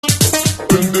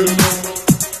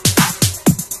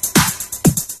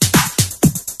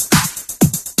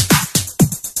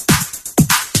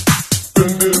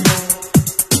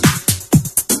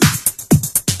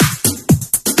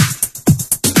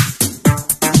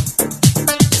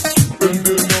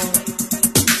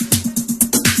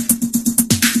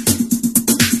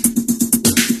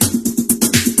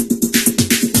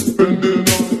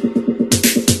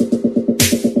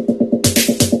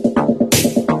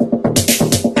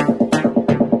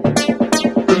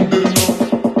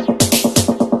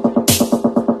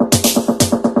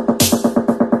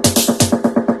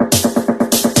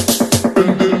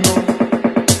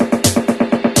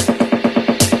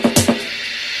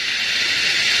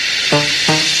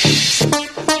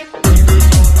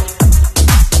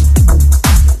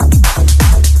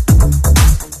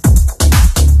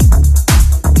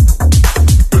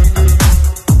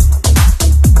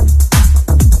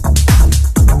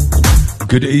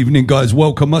Good evening, guys.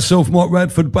 Welcome. Myself, Mark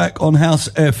Radford, back on House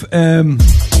FM.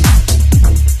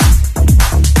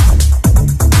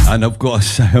 And I've got to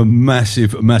say a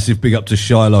massive, massive big up to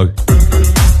Shiloh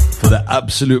for the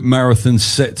absolute marathon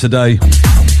set today.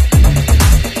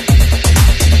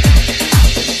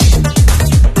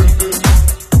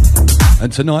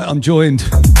 And tonight I'm joined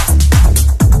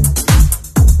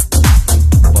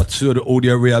by two of the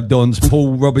Audio Rehab Dons,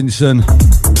 Paul Robinson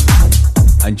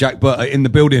and Jack Butter in the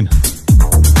building.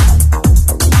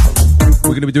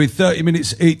 We're going to be doing 30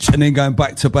 minutes each and then going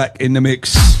back to back in the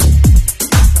mix.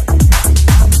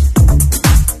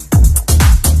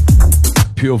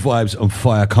 Pure vibes and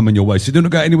fire coming your way. So do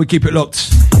not go anywhere, keep it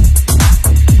locked.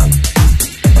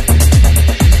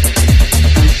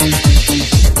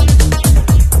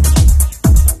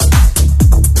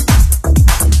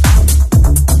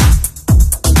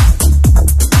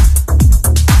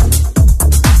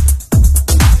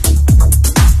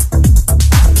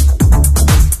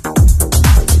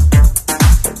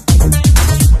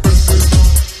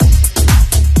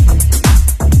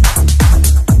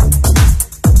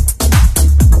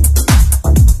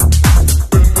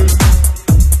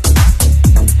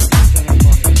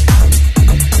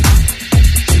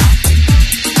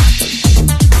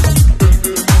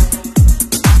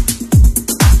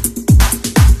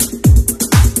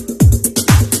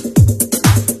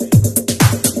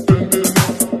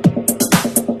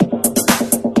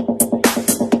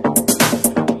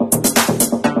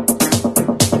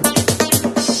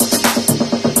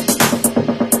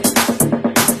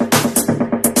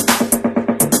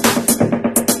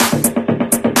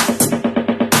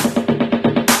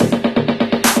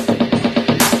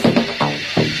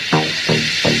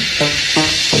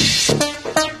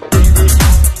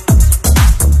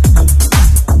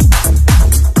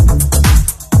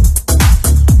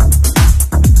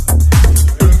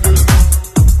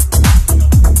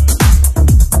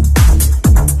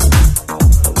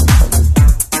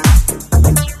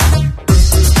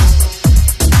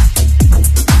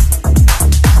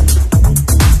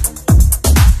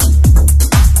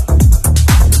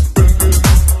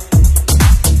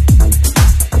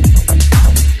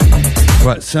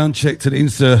 Sound check to the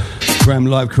Instagram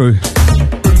live crew.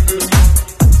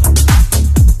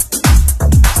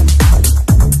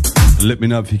 Let me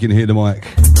know if you can hear the mic.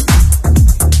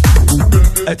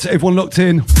 To everyone locked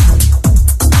in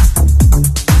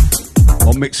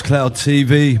on Mixcloud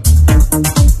TV.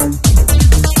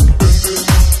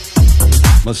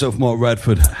 Myself, Mark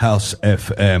Radford, House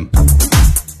FM.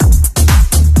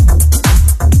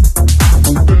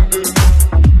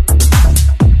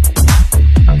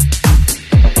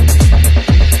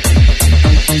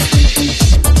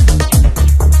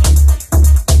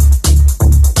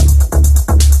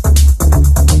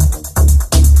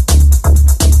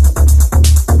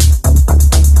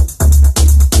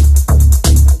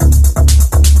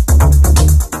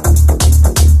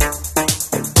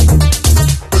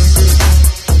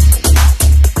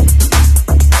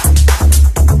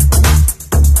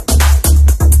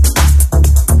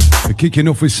 Kicking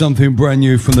off with something brand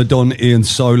new from the Don Ian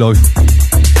Solo.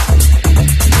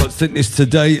 Got sent this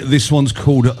today. This one's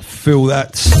called Feel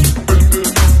That.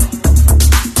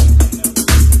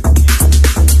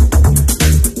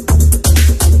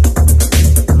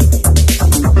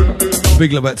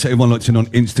 Big love out to everyone watching on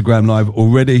Instagram Live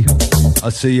already. I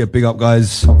see you. Big up,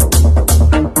 guys.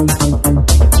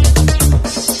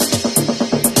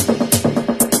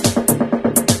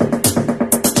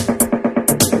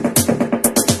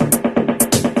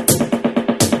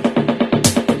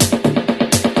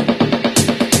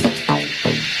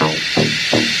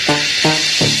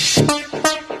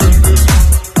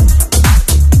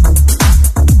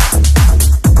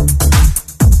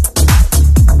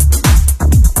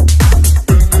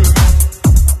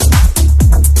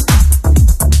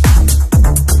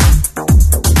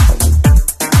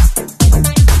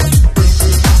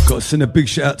 Send a big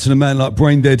shout out to the man like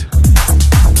Brain Dead.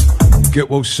 Get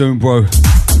well soon, bro.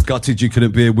 Gutted you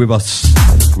couldn't be here with us.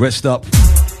 Rest up.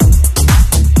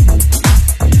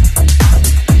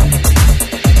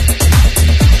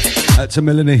 Out to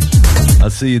Melanie. I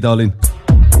see you, darling.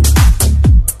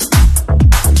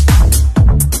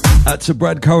 Out to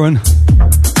Brad Curran.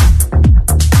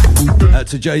 Out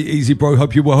to Jay Easy, bro.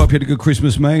 Hope you well. Hope you had a good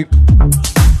Christmas, mate.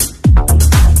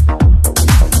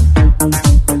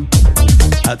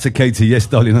 Out to Katie. Yes,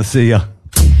 darling, I see ya.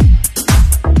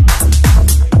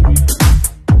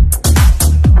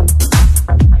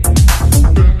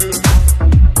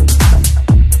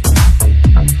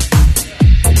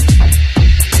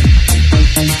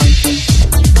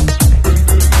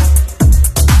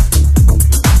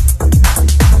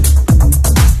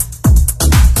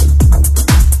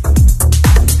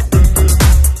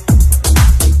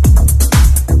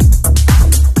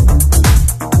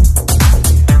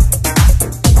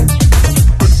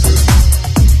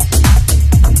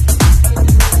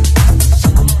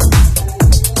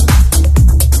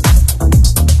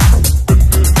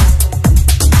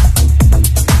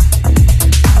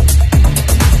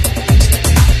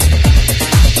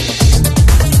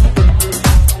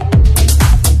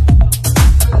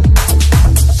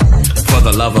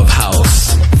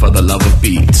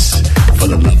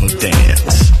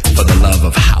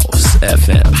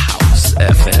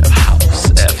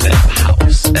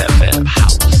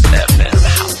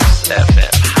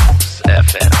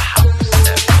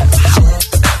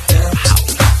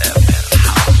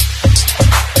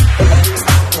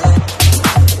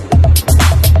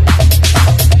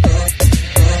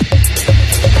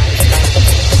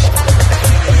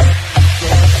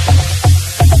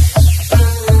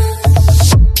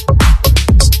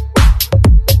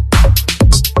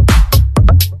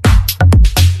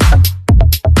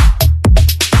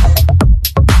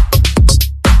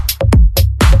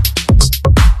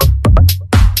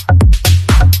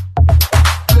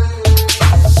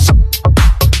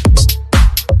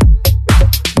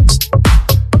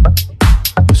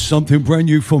 Something brand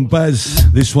new from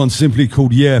Baz. This one simply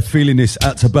called Yeah, Feeling This.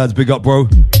 Out to Baz, big up, bro.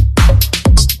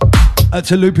 Out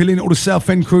to Loopy Lynn, all the South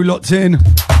End crew locked in.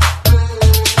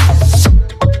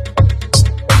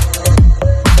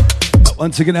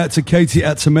 Once again, out to Katie,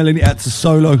 out to Melanie, out to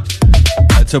Solo,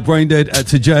 out to Braindead, out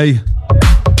to Jay,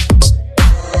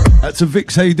 out to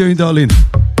Vix. How you doing, darling?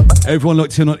 Everyone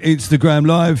locked in on Instagram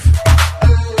Live.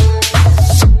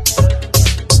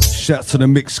 Shout to the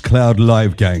Mixcloud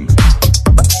Live gang.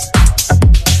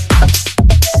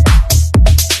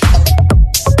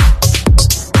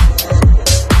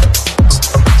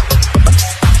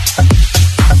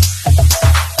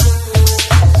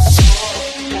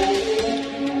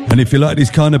 And if you like these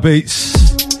kind of beats,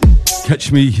 catch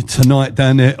me tonight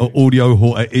down there at Audio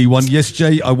Hall at E1. Yes,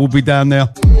 Jay, I will be down there.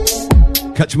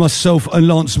 Catch myself and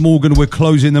Lance Morgan. We're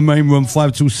closing the main room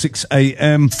 5 till 6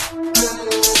 a.m.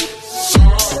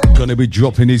 Gonna be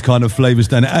dropping these kind of flavours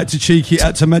down there. Out to Cheeky,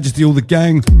 out to Majesty, all the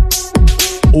gang.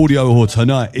 Audio Hall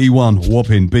tonight, E1,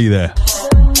 Whopping, be there.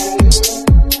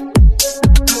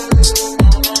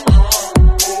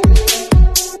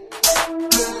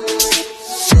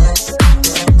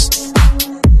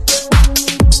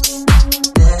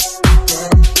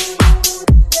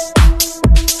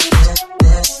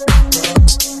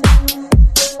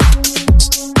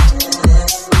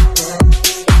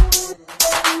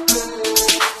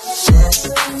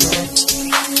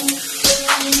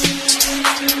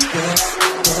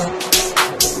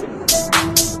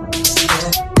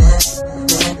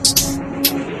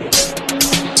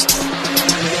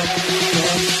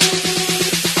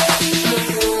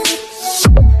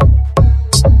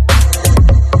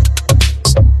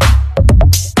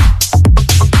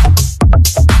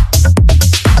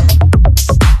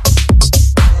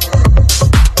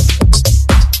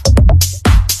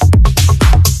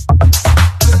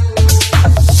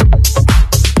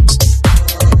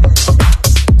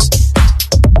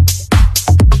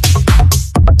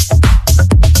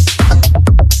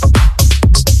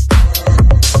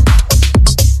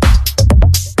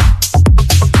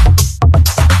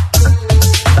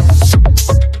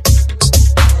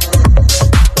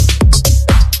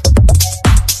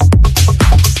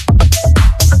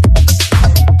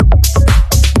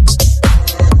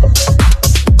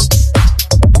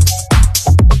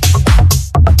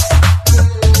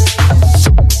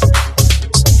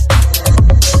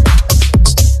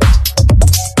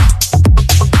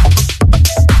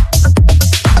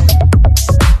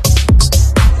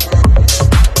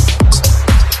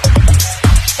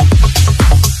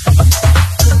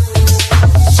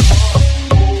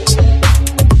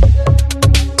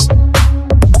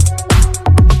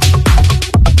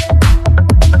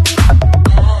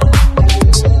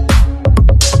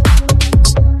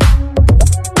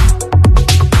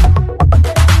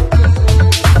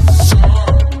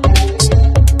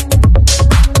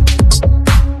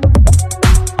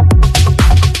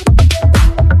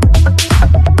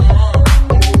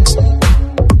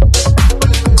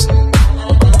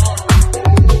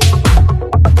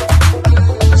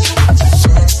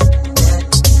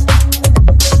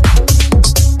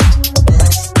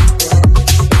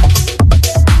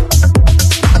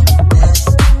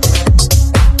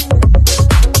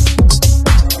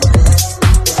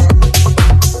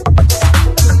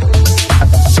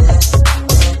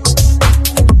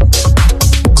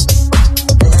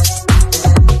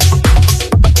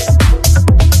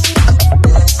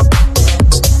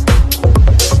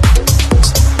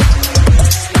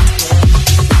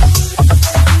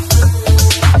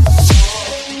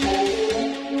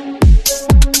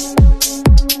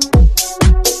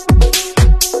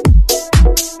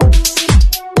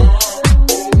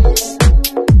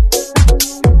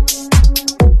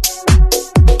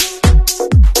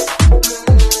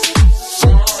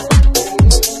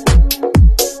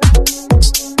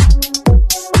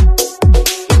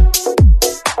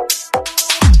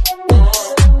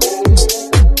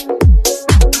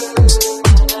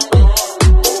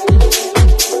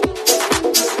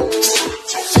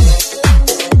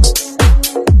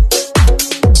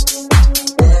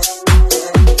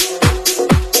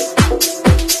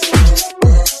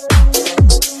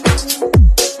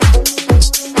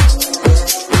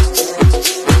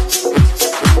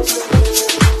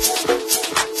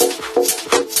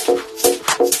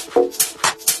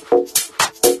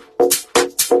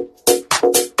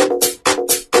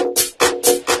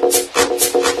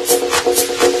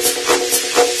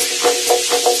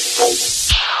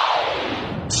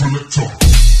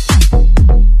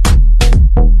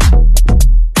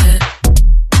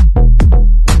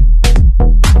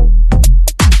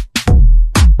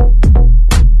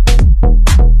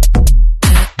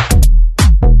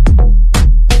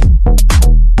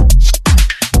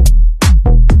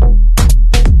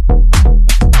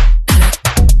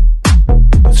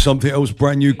 something else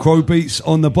brand new. Crow Beats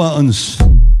on the buttons.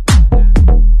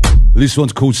 This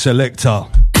one's called Selector.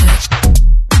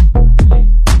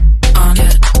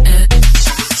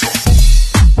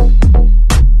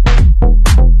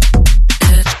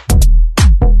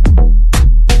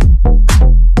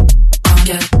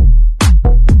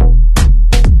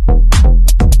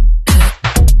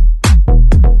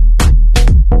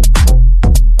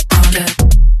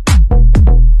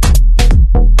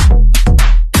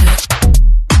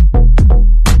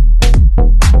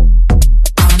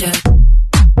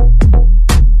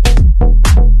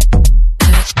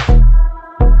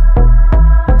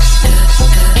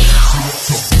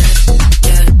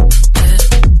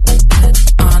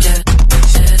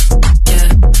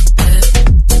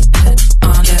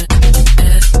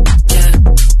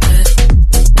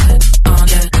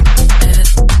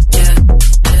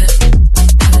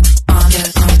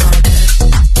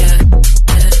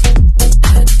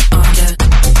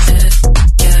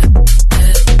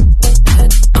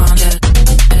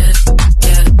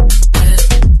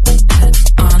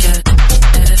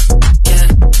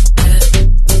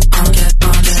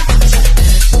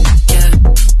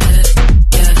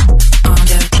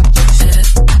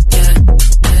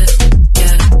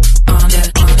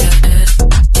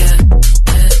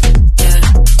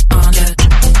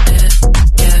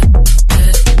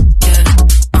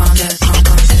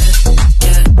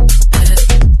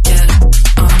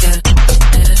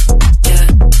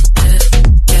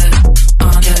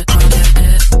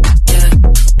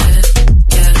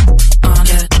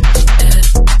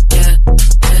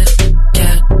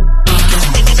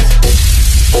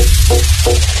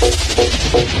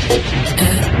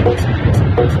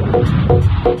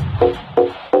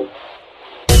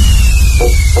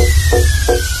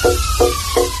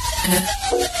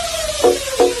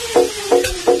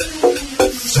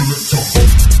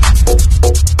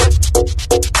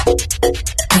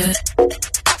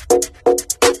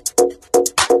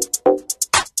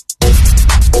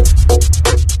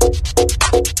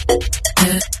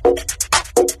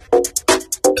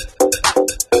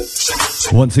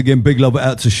 Once again, big love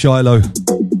out to Shiloh.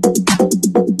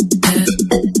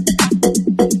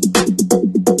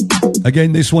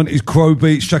 Again, this one is Crow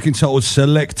Beats, track entitled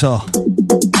Selector.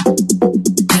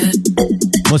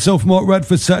 Myself, Mark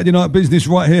Radford, Saturday Night Business,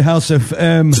 right here, House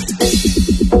FM.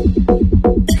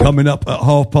 Coming up at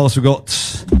past, we've got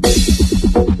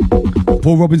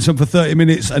Paul Robinson for 30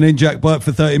 minutes, and then Jack Burt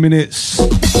for 30 minutes.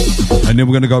 And then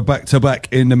we're going to go back to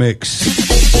back in the mix.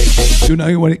 Do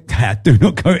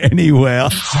not go anywhere.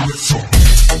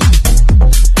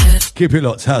 Keep it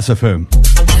locked, House FM.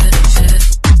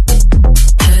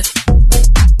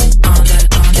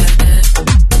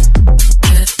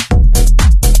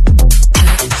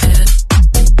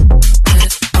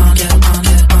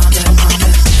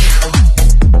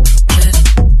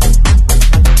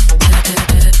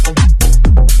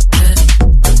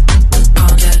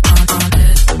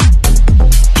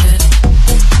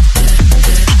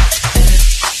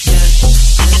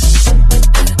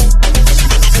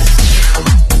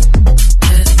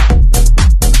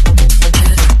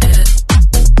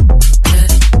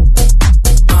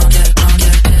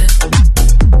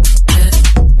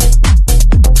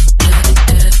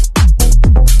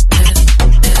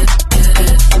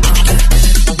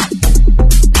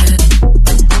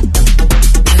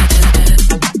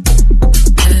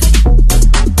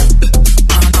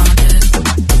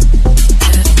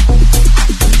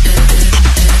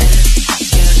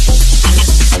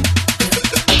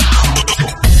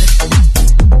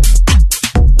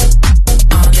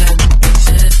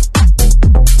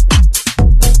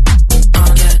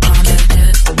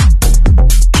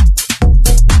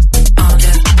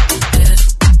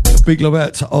 Big love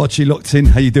out to Archie locked in.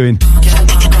 How you doing?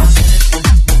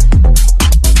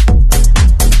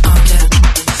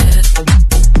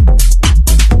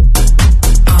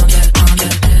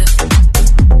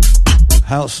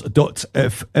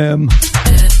 House.fm.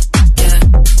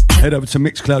 Head over to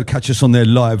Mixcloud, catch us on there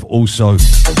live also.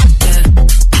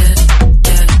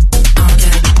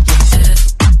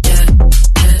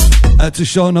 Out to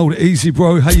Sean Old, easy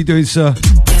bro. How you doing, sir?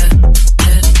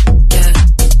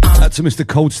 Out to Mr.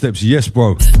 Cold Steps, yes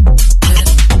bro.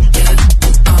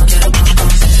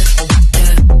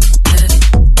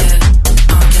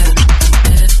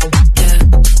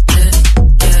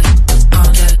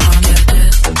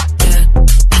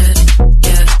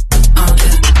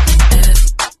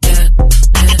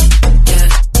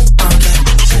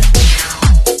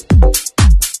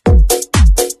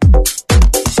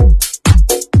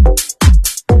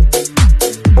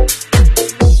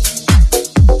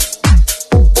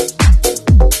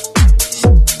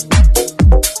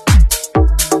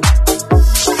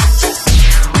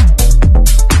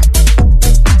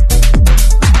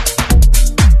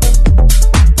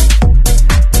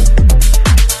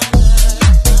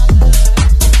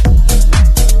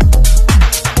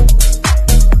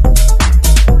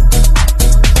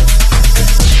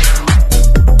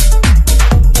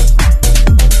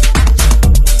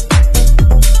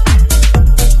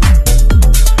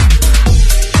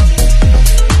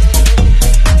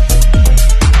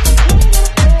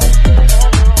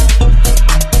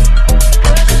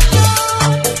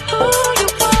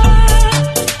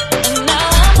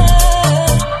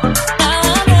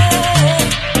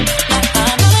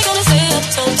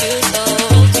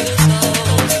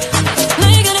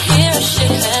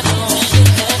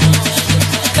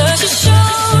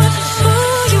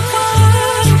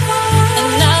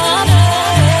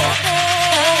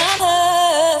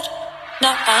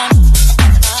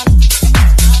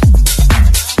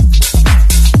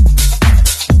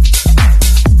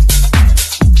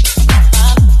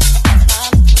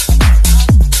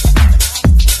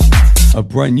 A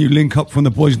brand new link up from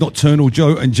the boys Nocturnal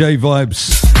Joe and J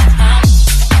Vibes.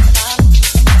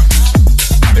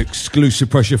 Exclusive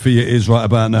pressure for your ears right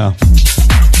about now.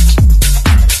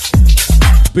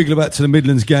 Big love out to the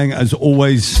Midlands gang as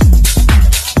always.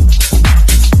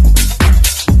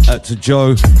 Out to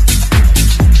Joe.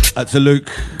 Out to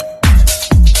Luke.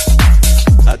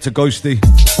 Out to Ghosty.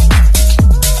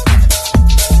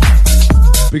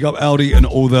 Big up Aldi and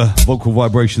all the Vocal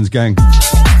Vibrations gang.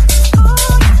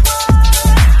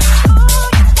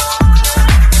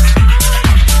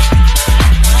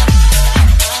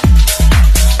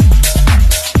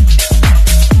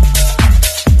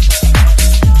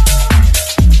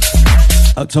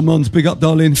 Out to Mons, big up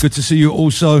darling, good to see you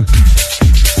also.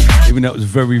 Even though it was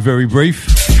very, very brief.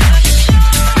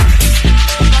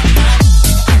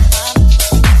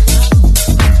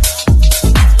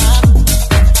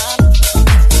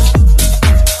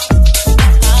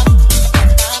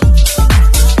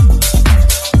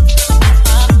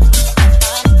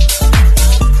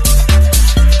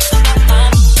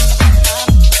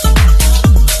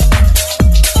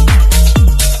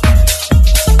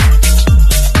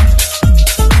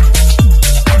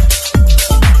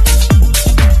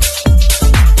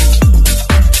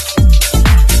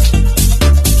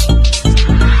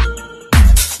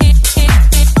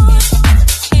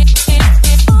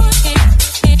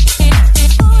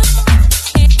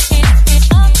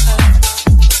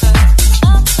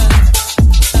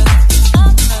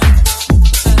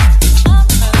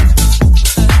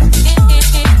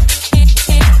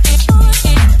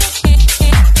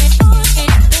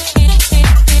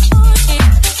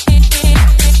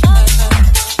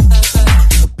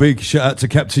 Big shout out to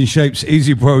Captain Shapes.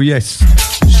 Easy, bro, yes.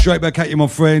 Straight back at you, my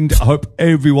friend. I hope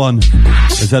everyone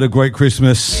has had a great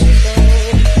Christmas.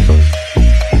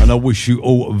 And I wish you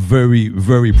all a very,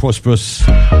 very prosperous,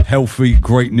 healthy,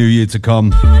 great new year to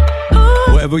come.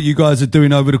 Whatever you guys are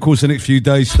doing over the course of the next few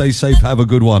days, stay safe, have a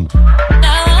good one.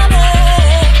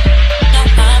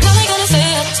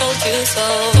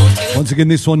 Once again,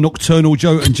 this one, Nocturnal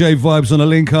Joe and J Vibes on a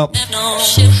link up.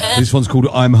 This one's called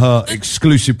I'm Her.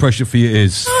 Exclusive pressure for your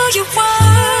ears.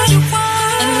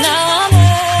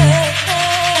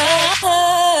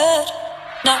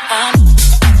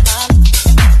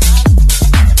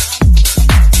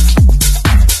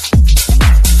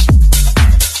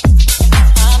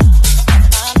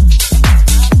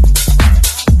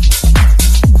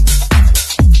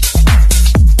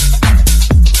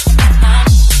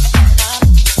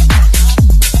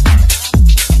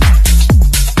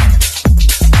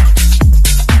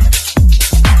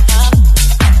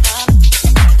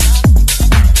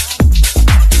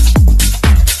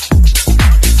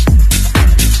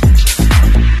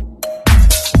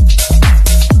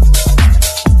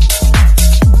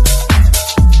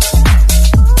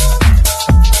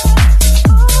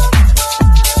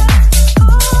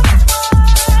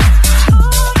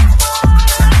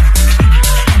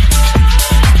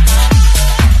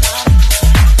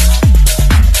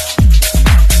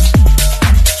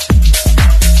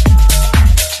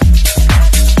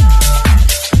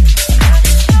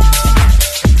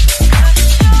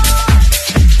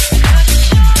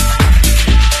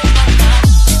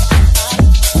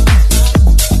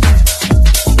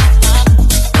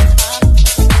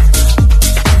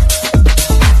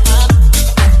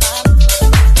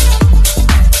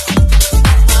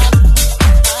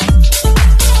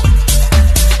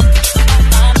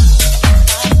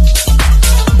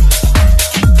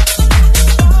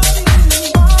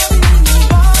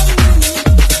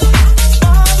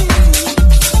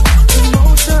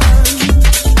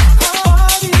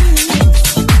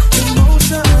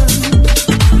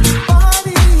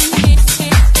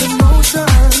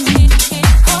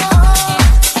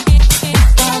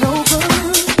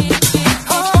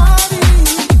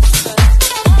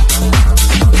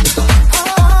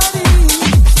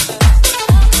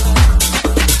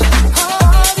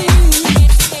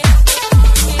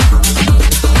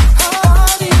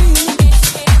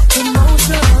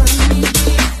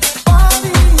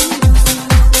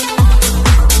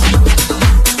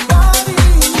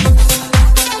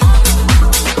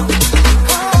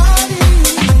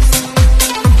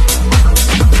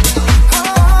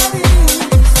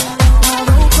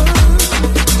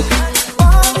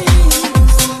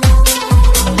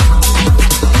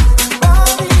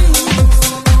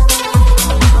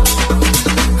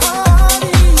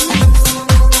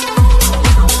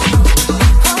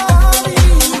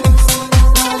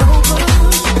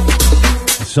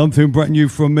 Something brand new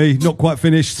from me, not quite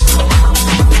finished.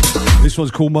 This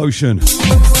one's called Motion.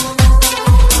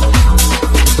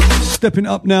 Stepping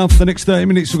up now for the next 30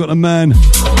 minutes, we've got a man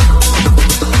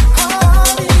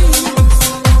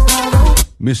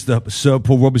Mr. Sir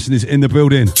Paul Robinson is in the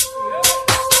building.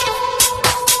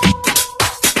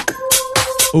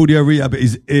 Audio Rehab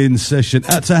is in session.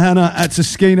 Out to Hannah, out to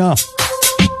Skeena.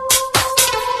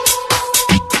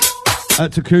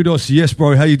 Out to Kudos. Yes,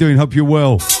 bro. How you doing? Hope you're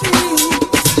well.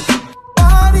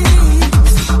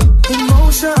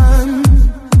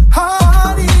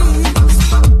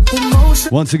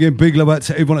 Once again, big love out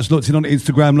to everyone that's locked in on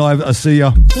Instagram Live. I see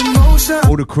ya.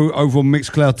 All the crew over on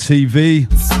Mixcloud TV.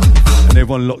 And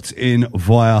everyone locked in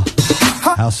via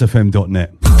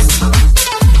housefm.net.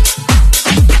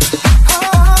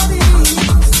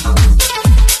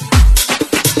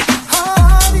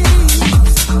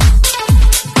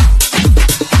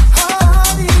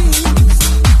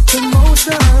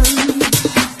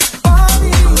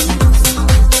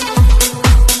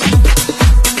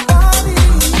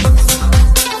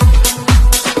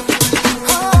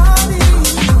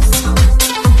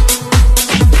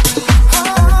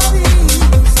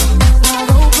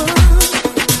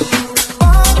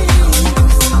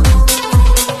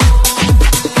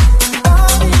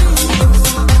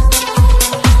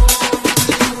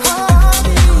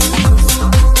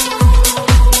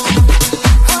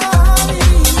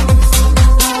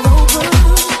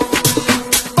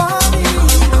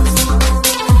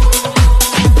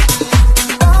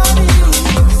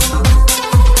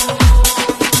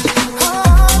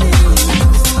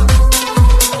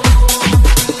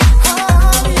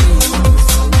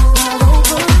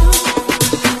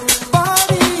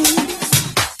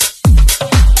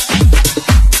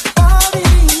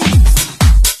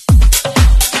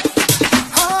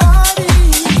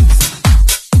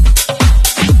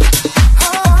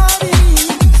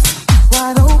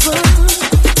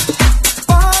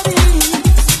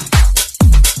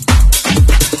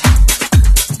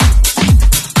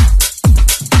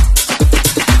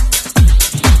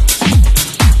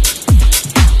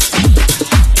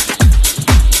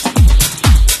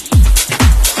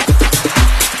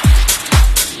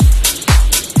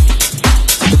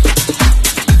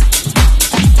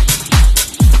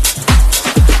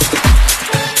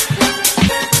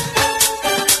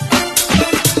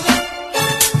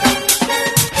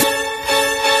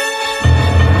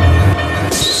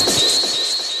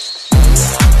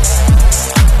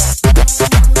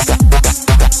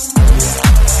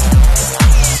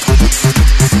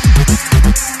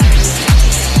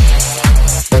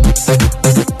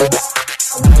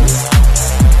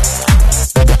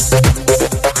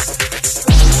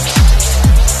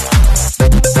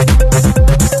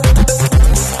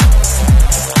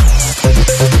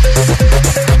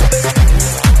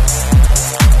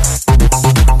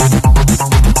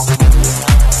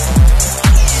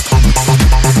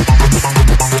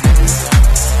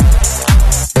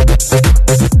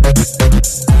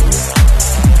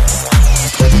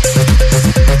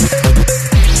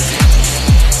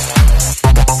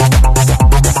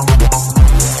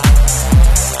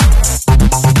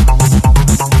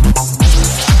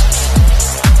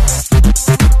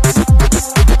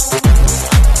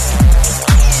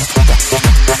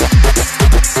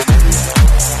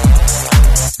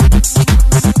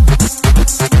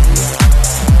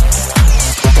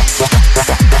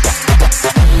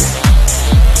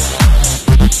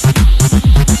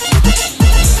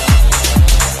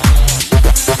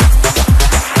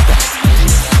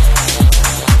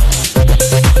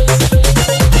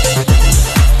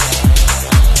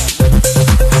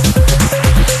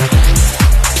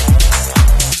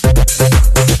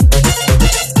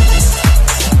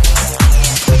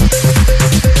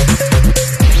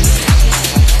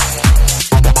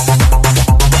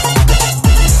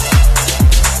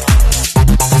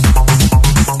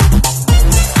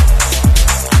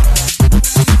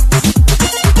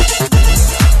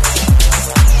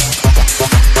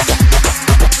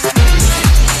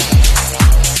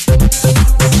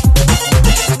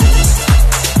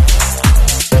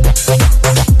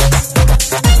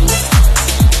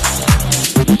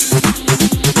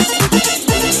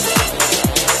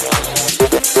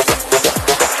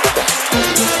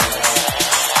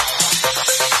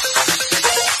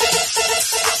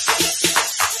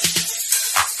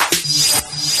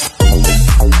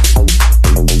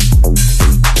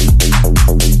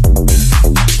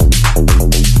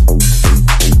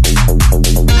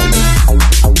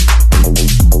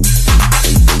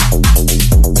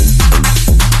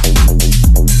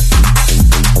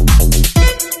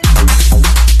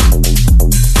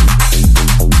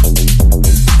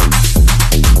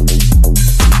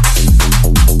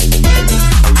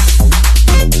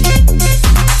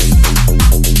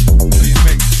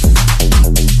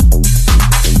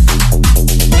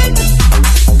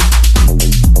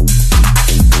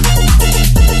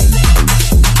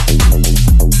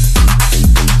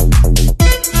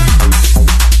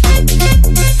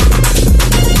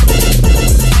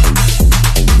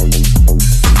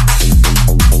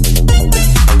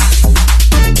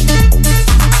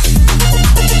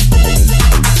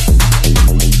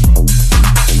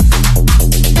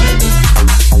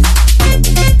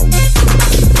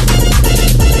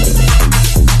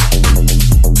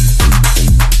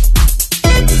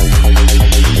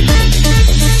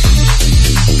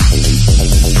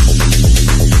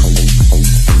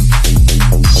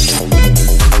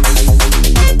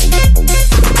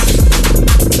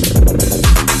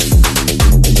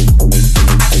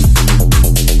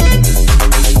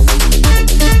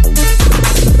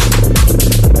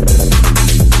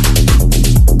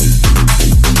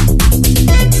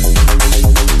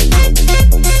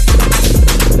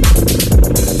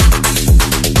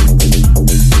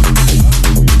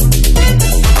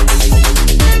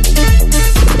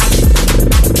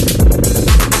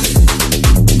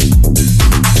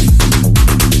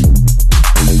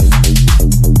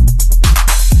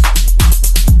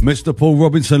 Mr. Paul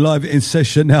Robinson live in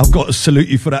session. Now I've got to salute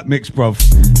you for that mix, bruv.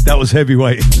 That was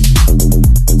heavyweight.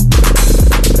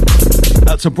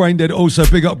 That's a Brain Dead also.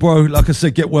 Big up, bro. Like I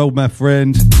said, get well, my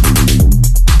friend.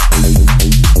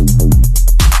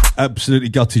 Absolutely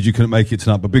gutted you couldn't make it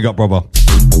tonight, but big up, brother.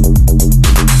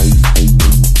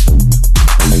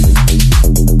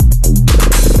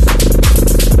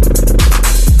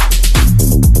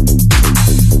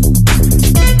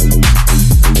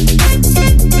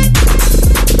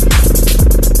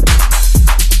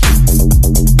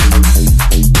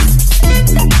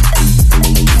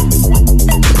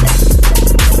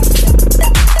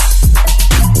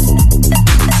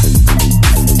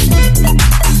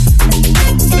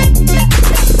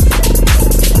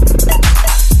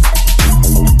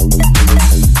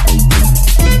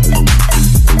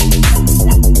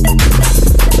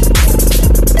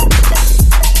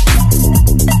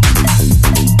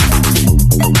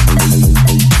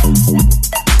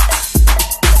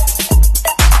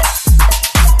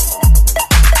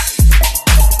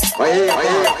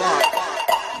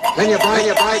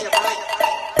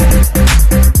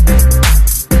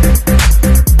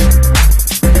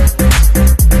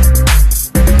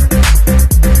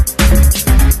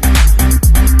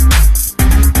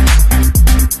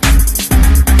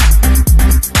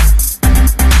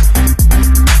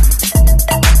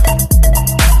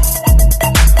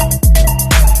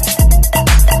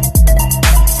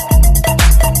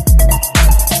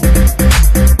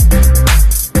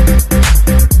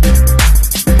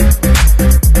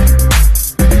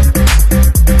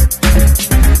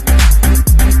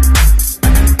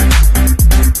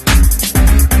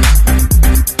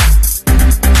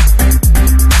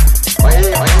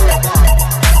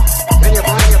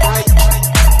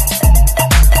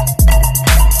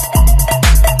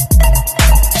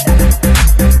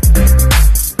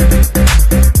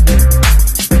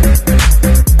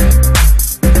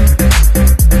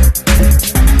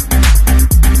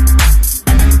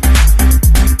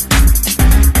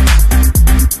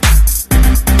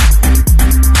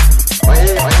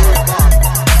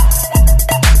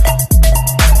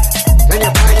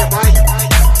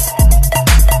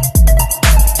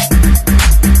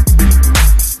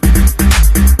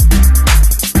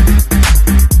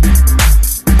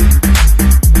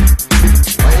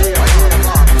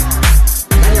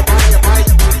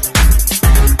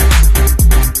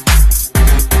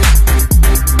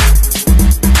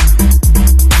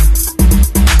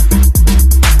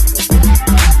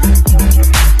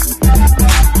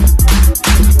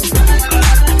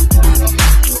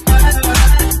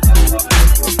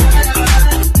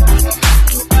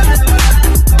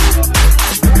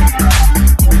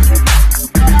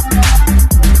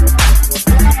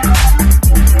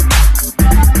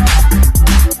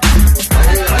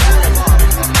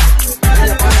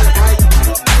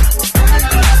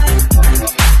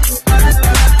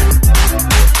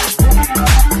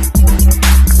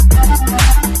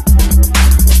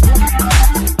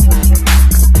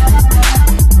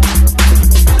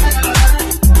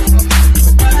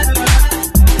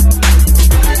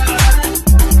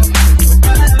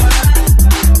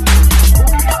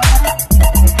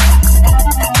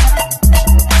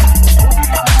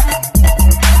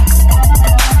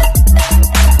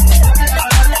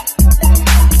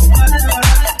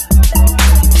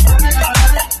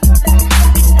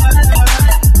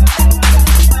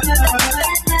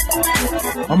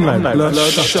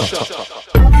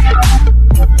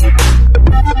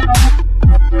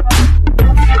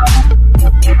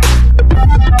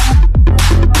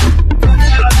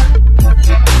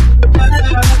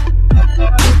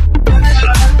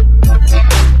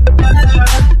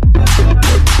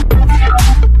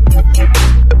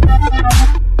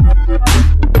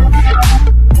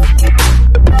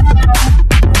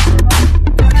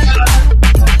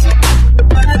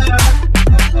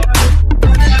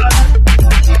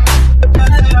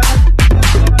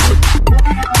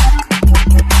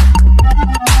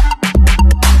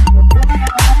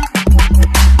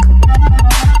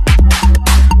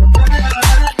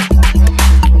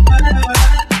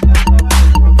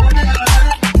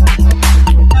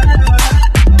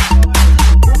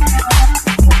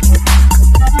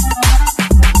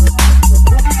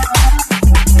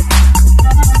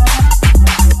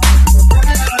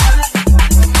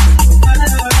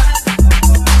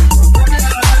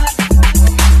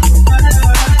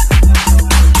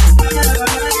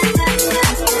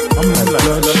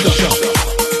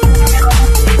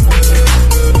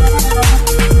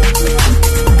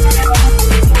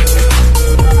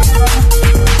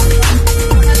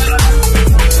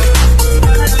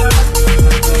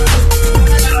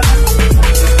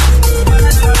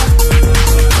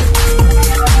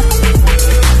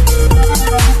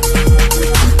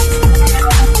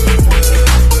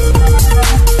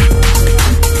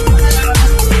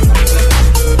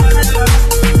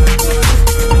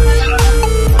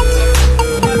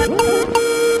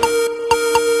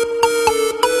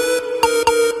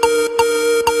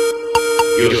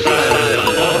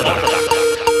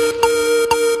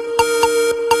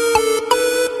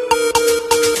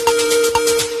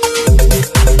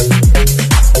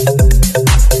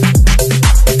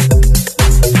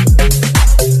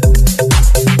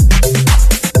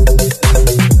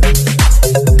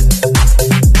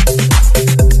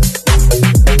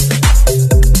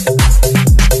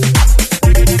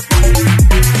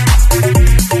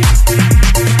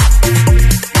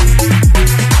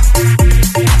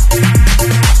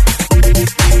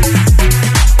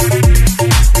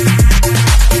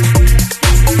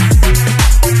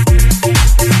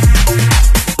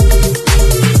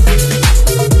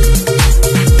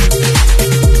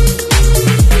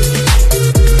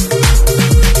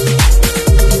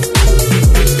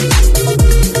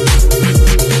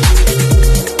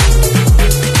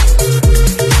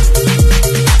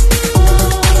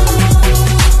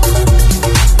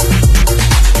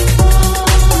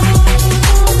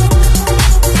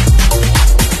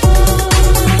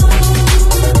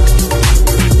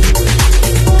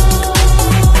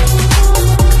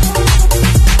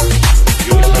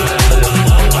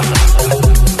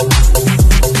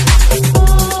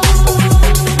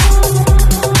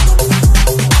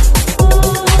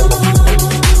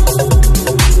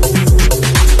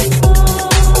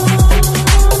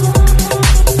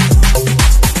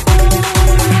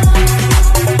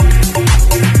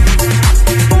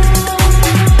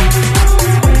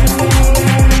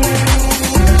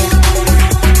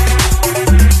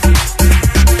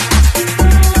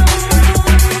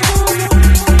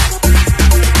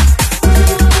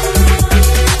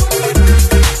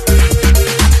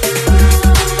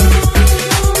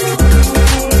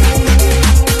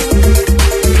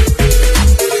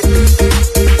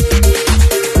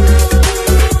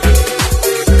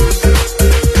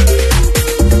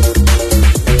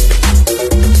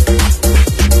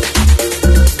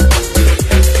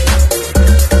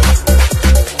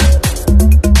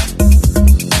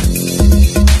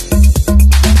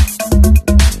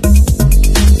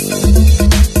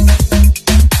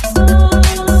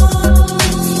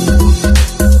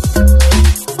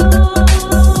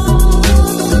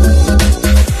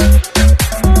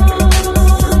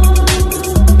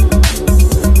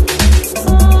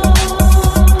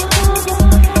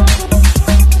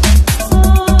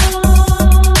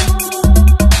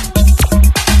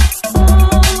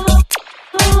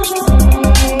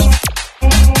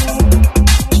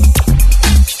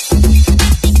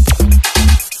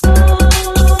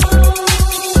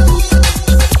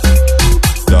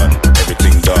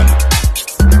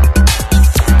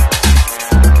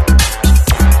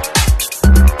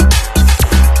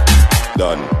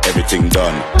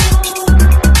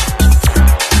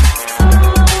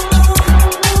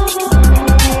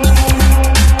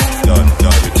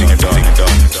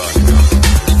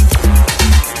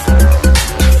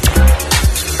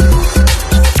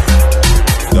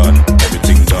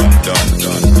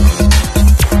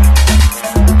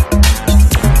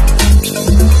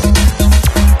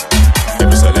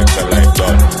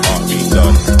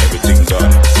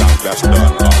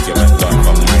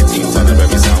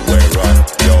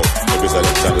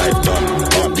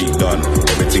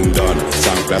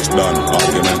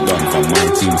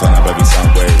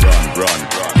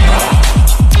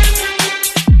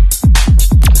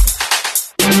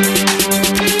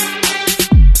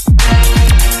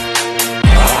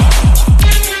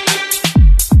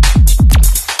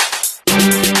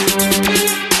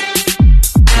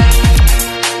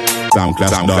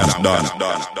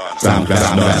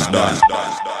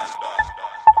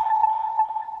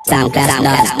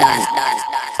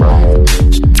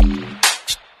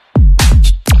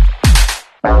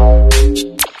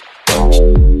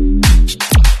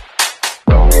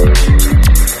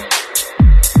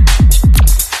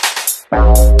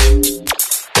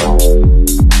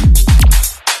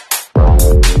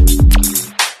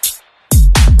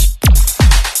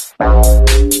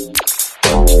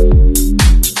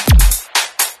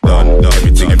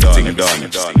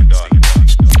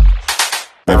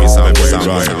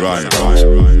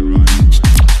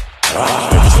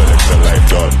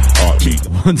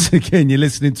 Once again, you're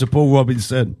listening to Paul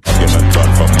Robinson.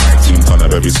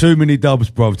 Too many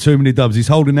dubs, bruv. Too many dubs. He's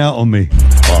holding out on me.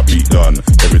 Heartbeat done,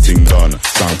 everything done,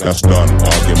 sound clash done,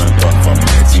 argument done, from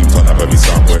my team done, have every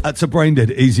sound where. That's a brain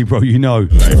dead, easy bro, you know.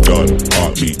 Life done,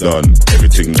 heartbeat done,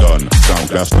 everything done, sound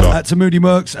clash done. At to Moody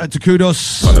Mercs, at to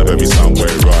Kudos. Done, have every sound where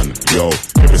it run, yo,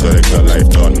 every selector life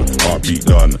done, heartbeat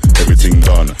done, everything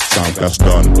done, sound clash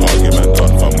done, argument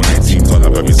done, from my team done,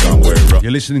 have every sound where it run.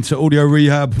 You're listening to Audio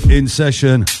Rehab in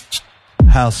session,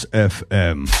 House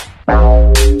FM.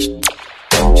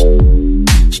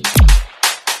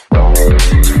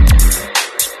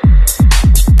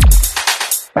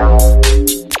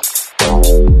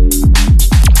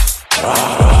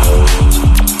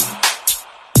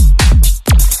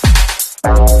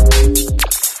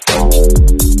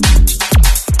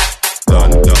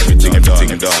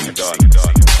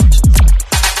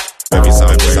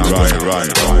 run.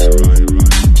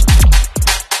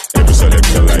 Every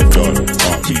selector life done,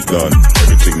 heartbeat done,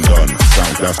 everything done,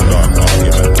 sound class done,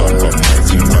 argument done, from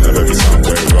 19 ton of every sound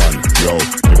way run. Yo,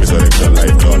 every selector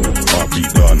life done,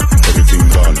 heartbeat done, everything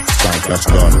done, sound class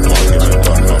done, argument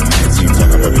done, from 19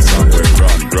 ton of every sound way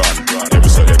run. Every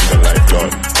selector life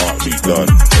done, heartbeat done,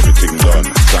 everything done,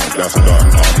 sound class done,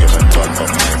 argument done, from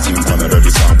 19 ton of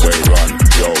every sound way run.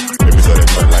 Yo, every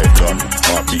selector life done,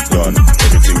 heartbeat done,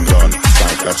 everything done,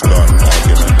 sound class done,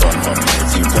 argument done, from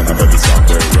 19 ton of every sound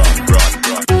way run.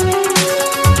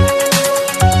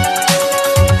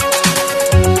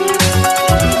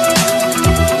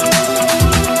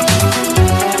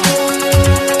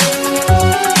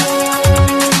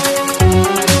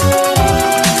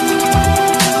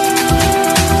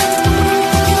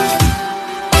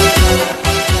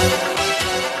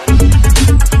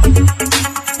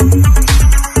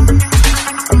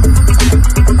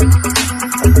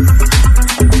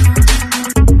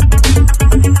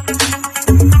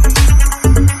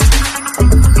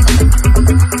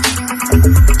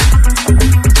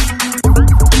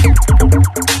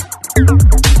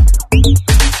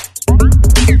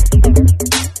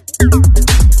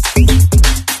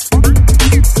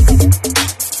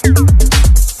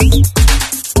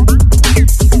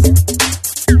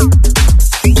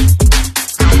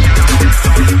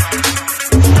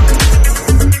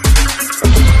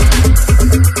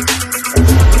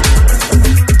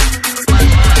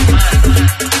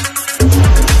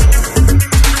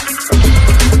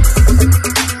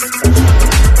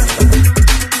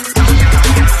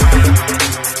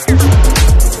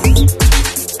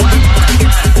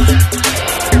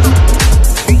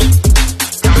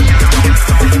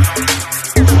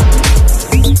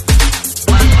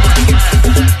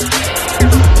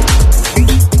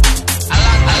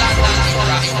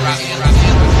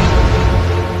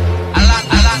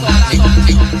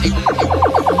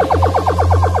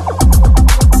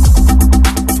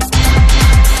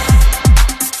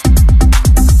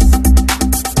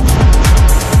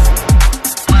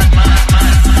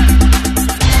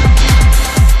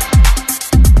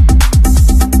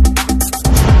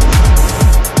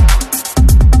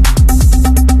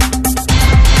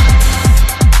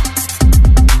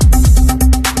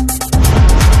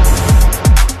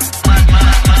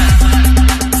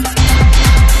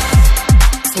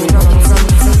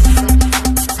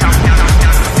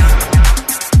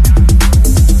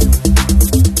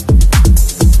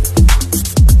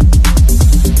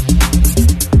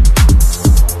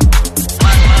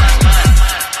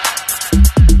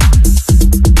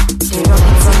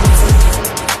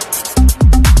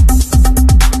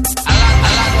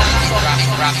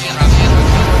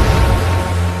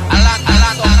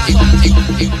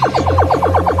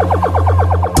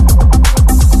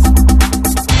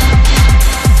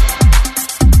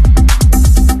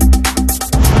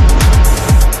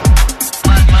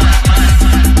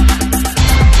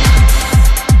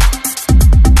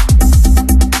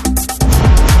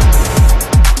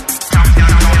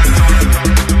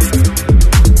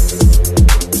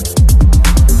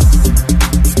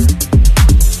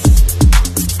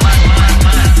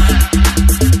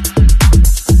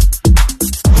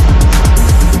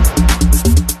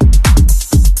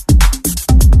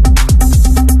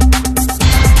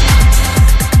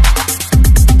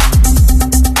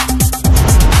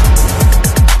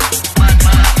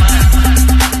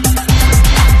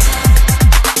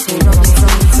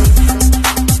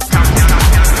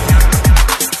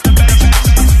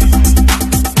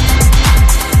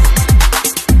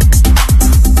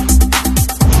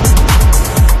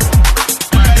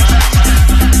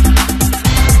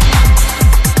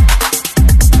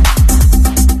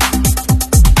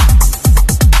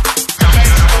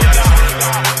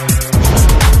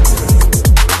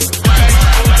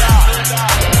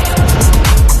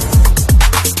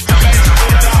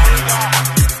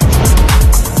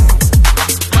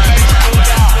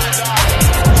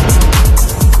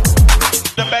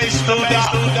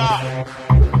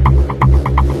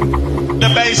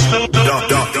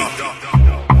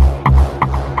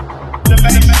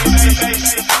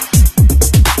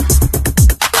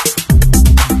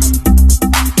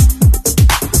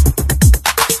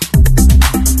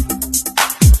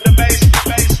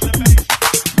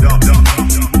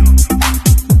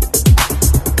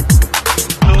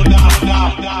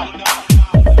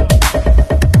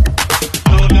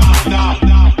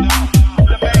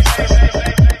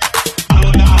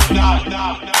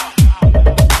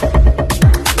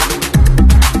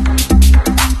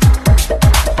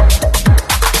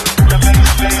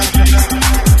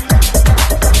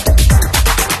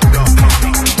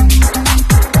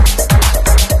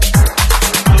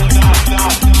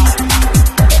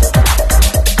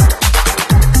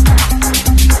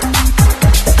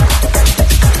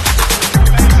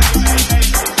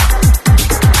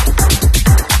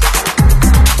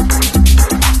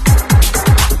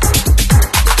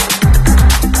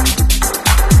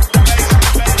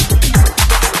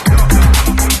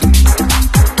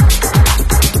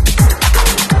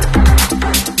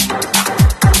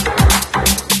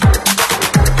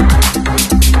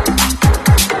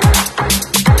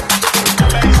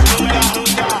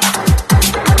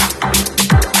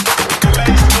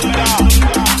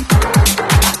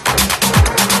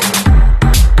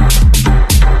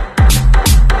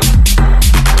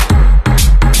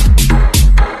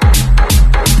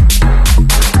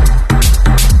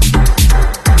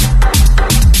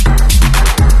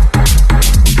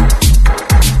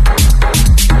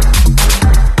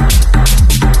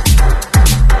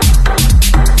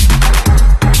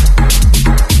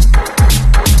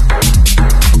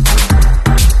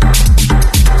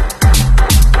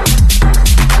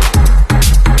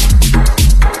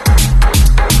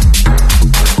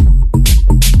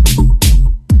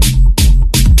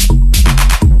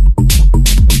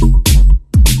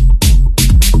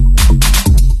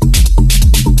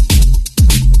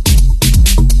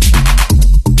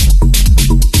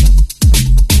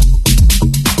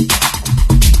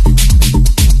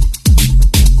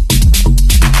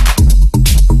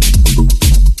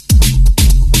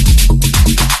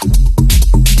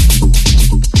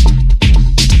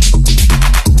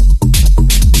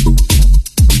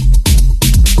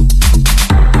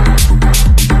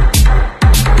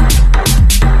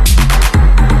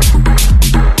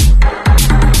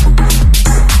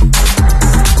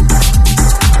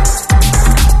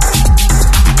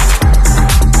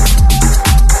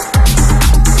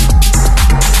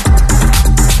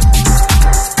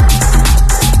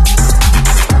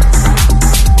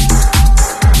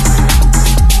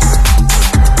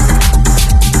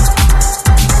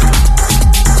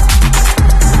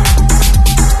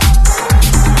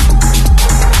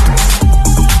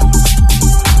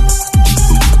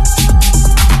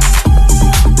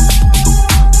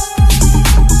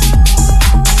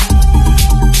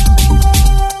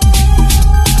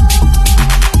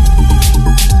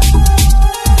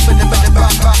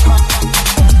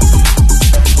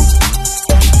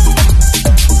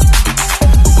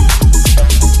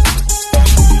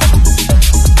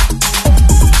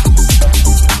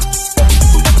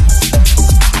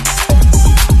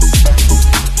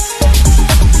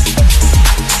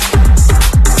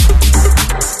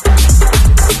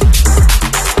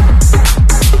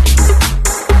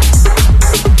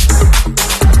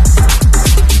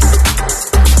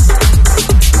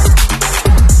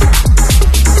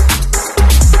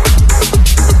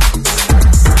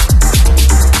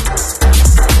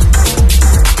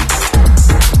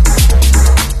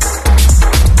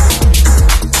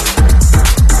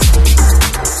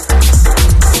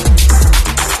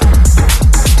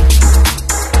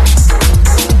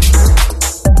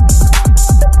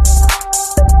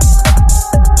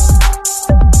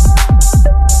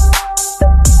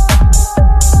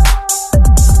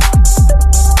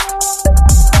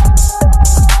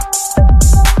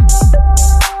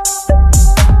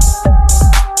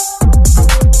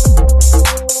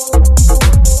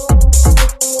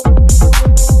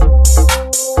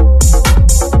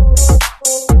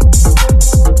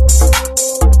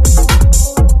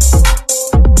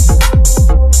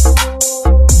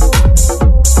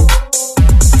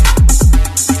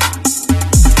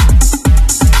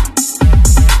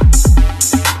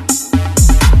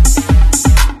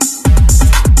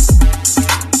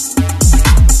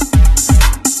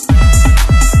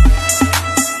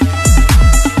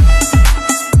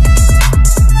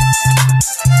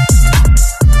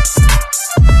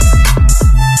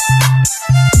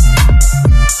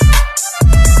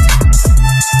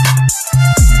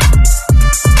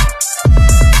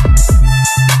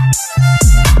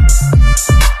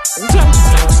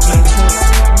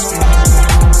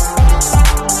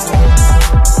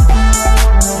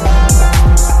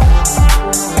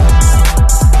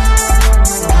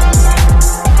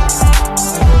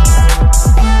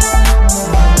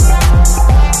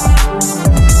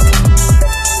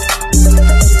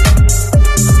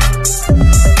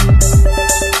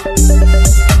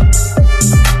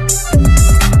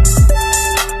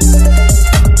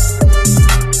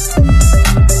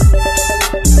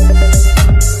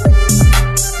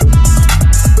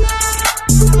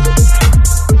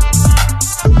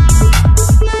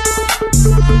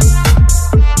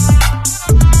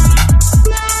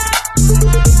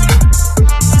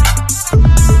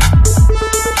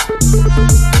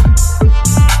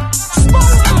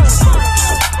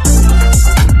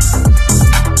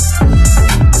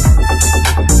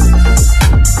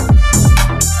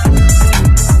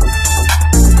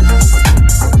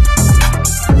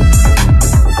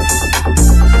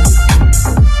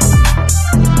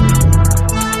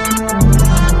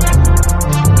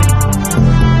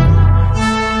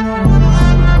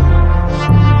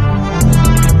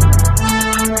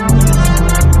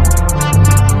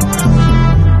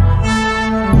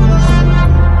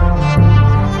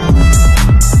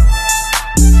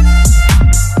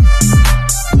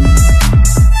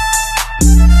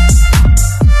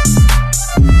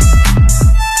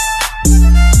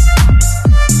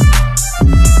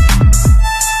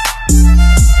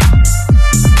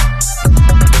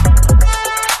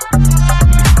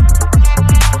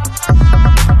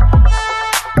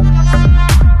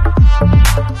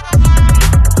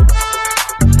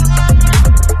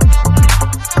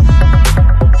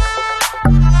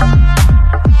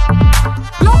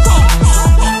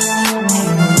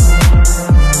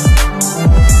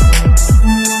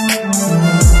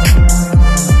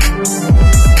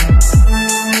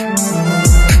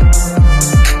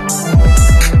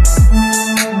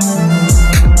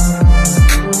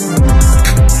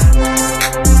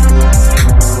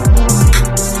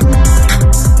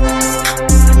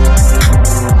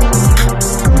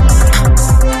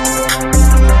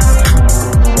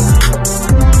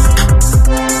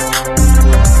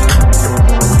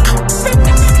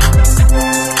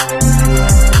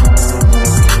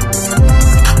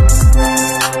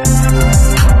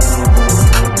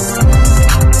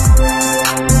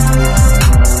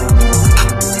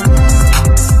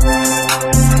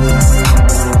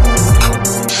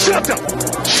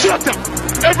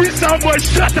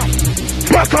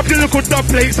 Pack up your little dub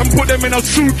plates and put them in a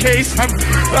suitcase and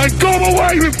go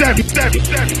away with them.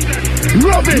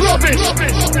 Rubbish.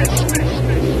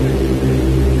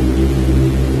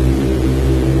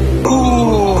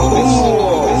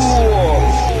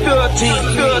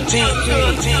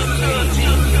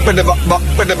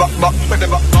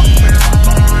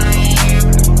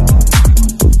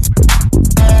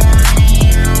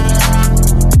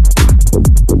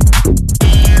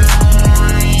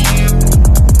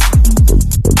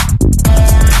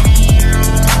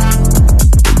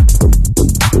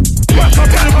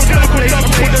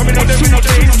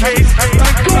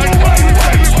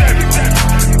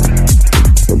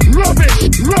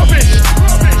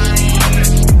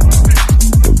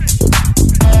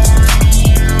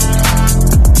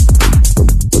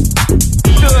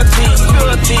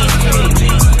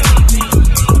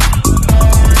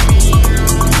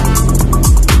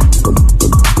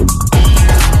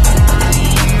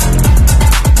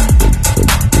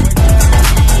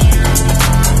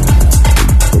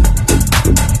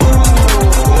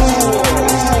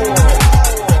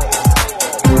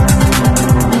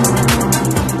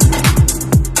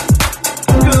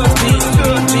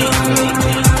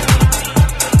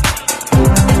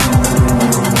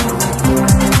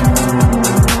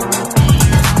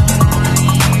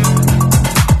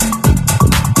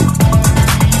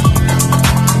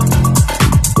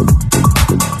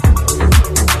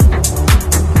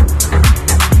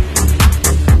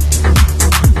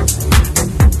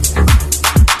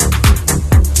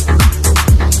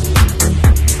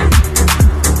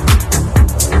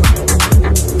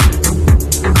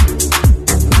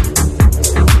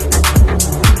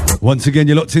 Once again,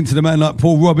 you're locked into the man like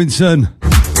Paul Robinson.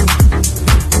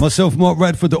 Myself, Mark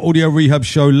Radford, the Audio Rehab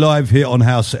Show, live here on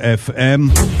House FM.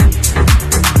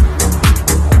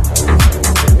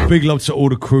 Big love to all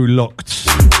the crew locked.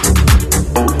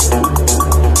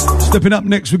 Stepping up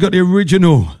next, we got the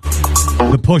original,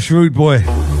 the posh rude boy,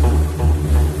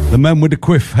 the man with the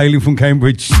quiff, hailing from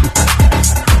Cambridge.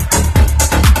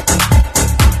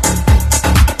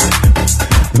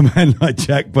 The man like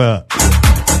Jack Burt.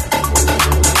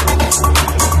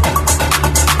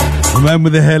 The man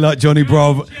with the hair like Johnny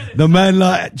Bravo. The man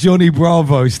like Johnny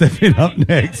Bravo stepping up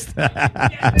next.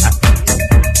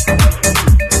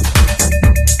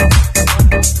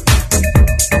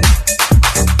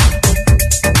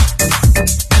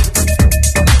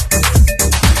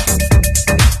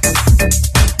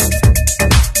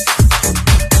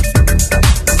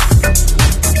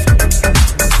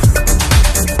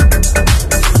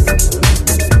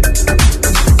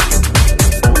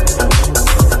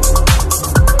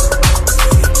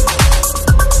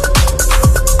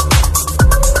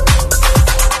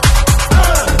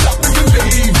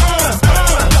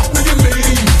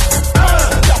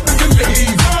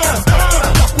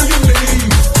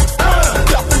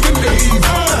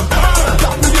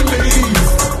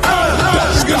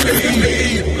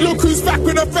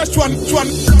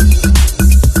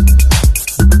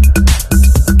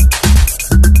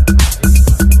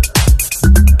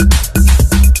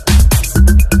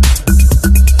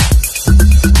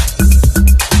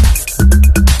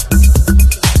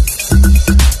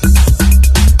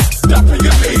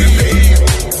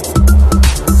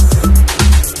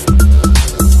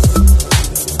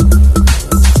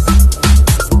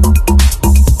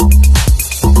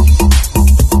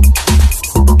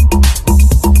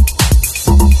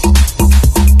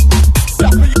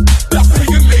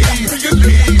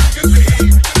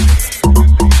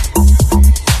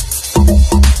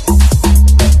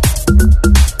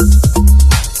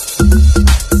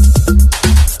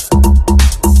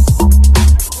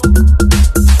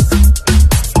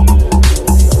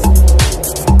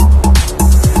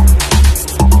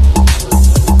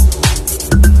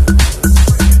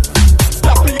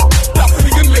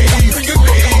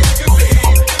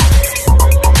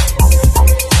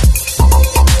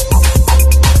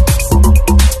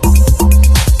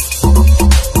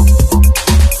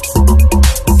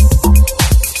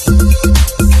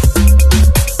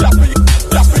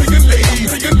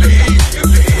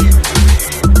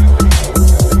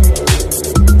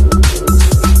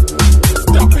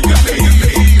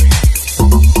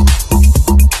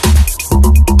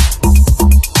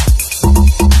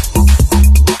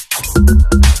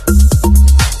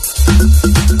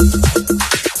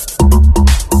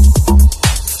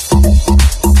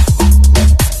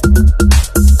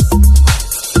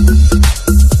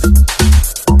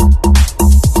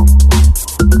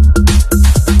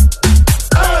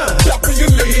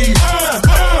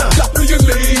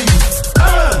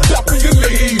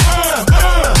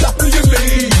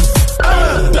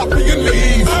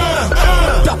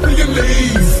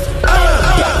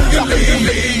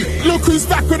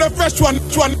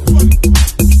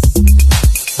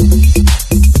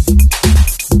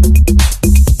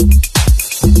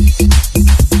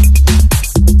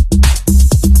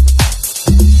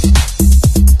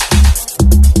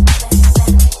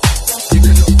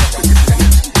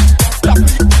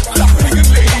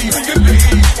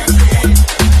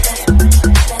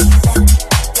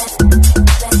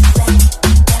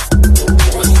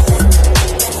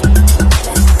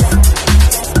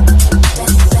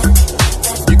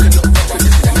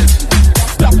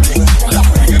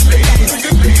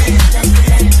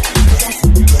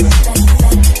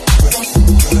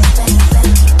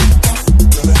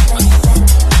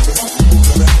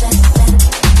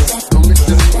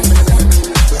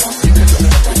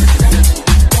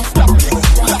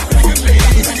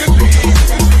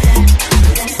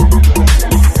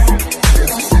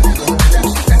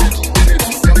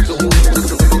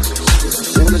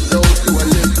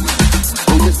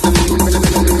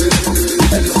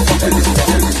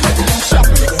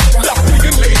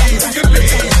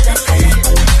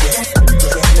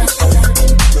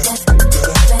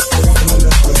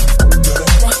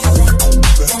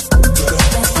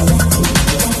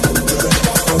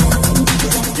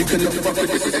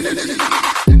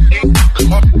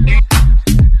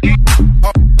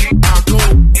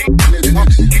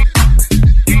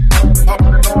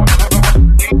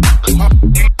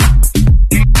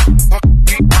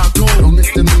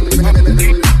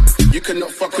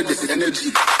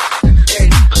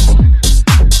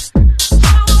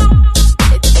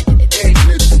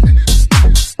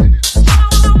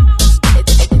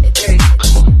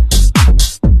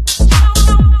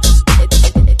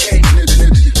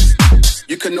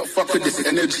 cannot fuck with this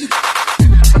energy.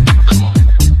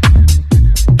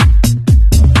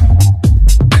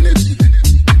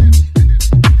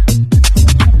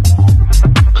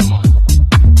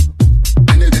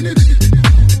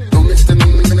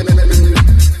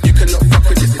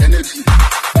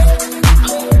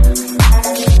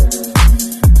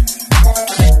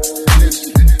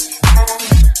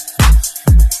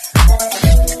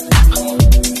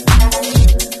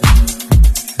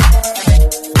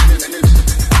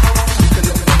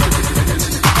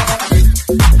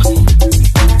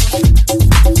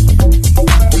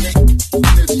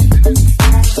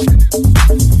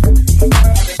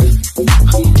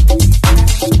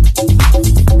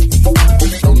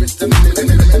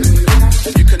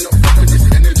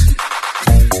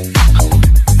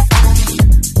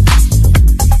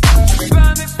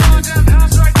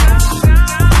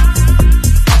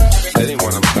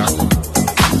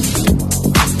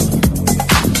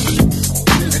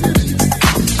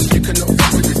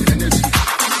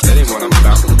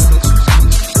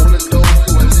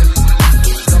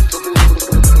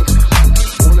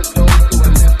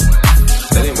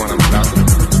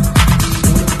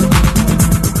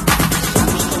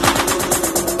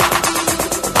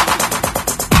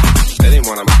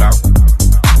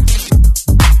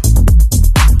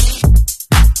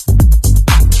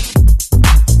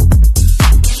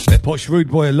 Rude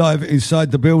Boy live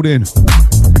inside the building.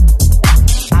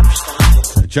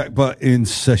 Jackpot in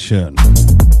session.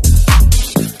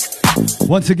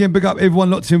 Once again, big up everyone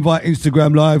locked in via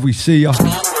Instagram Live. We see ya.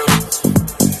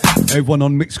 Everyone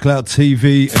on Mixcloud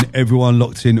TV and everyone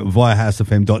locked in via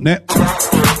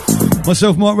housefm.net.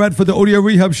 Myself, Mark Radford, the Audio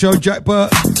Rehab Show.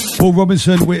 Jackpot, Paul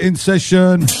Robinson, we're in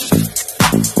session.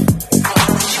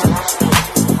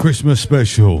 Christmas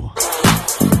special.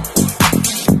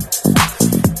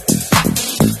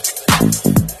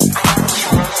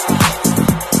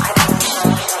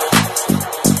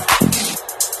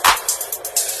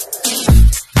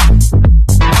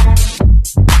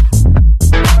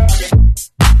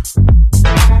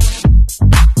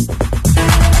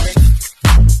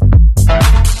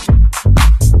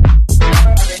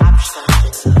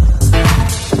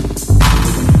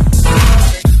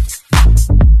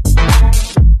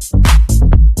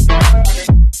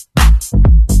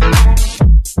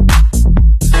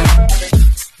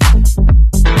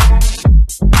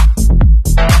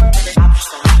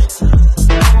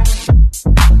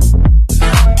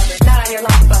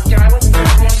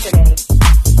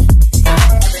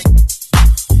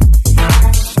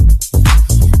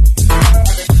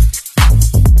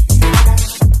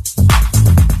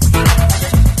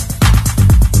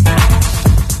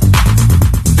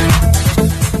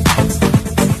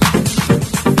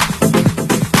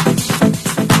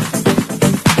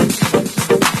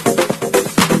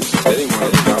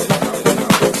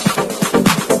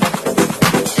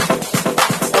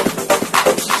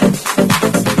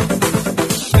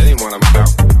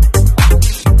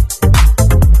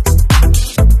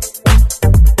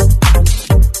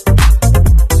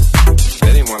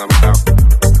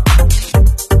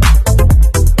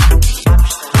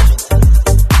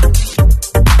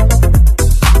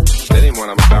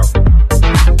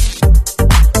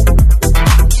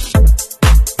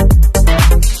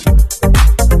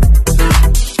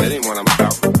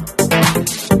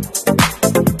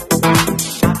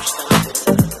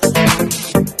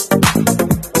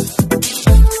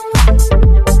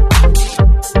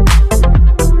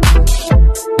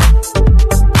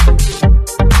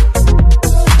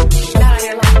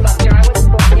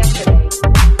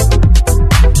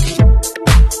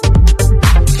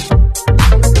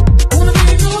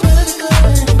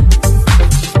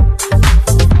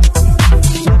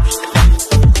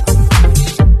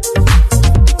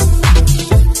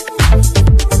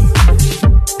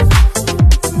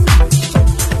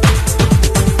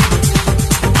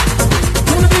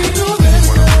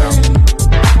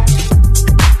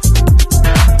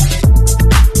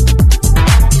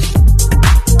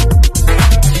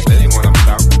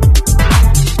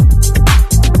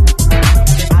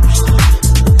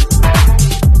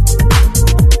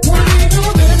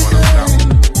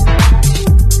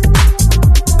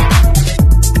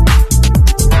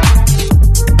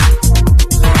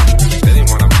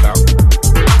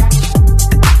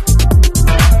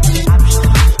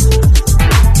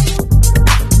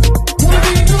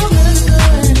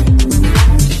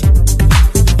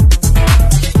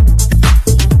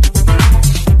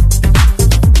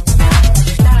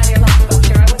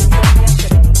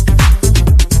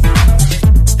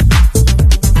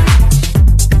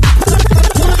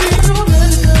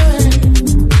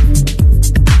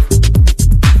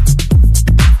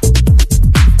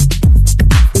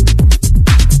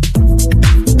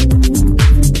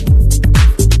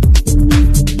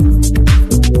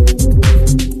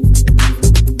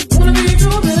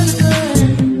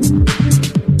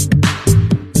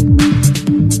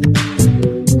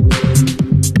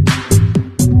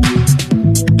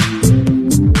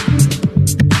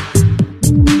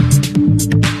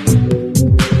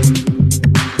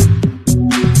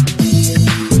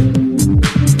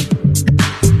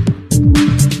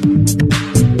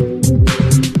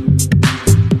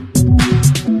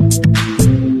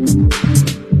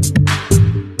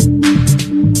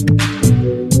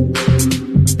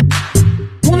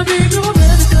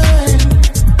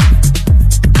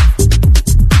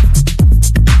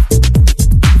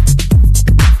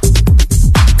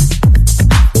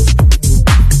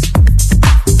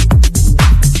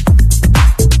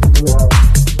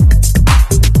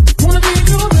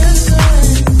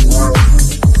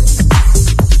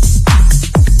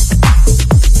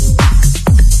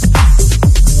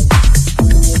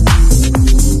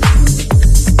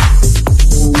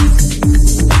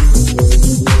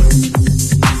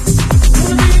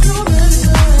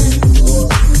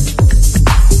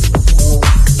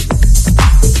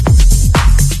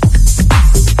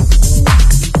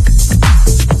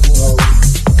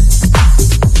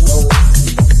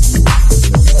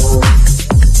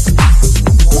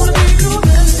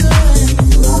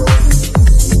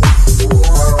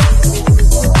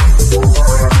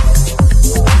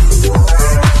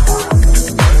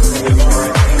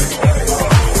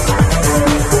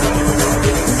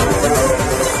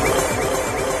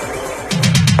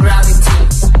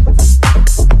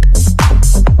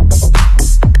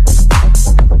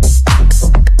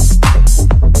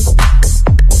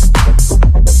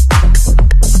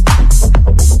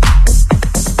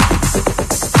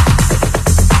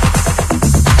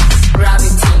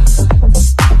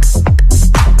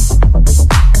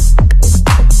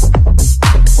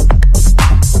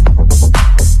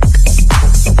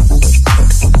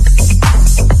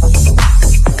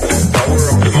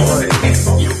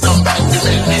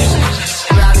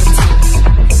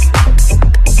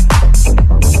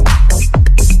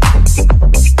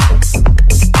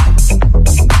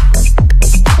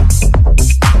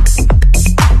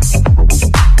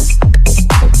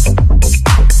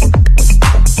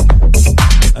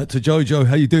 to Jojo.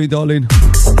 How you doing, darling?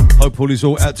 Hope all is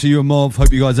all. Out to you and Marv.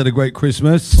 Hope you guys had a great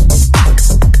Christmas.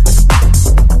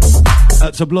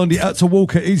 Out to Blondie. Out to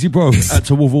Walker. Easy, bro. Out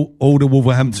to all the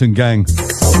Wolverhampton gang.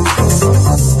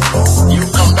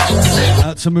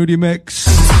 Out to Moody Mix.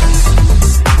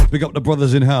 Big up the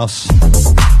brothers in house.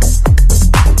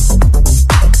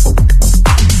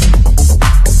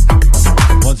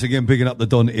 Once again, bigging up the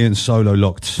Don Ian Solo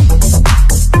locked.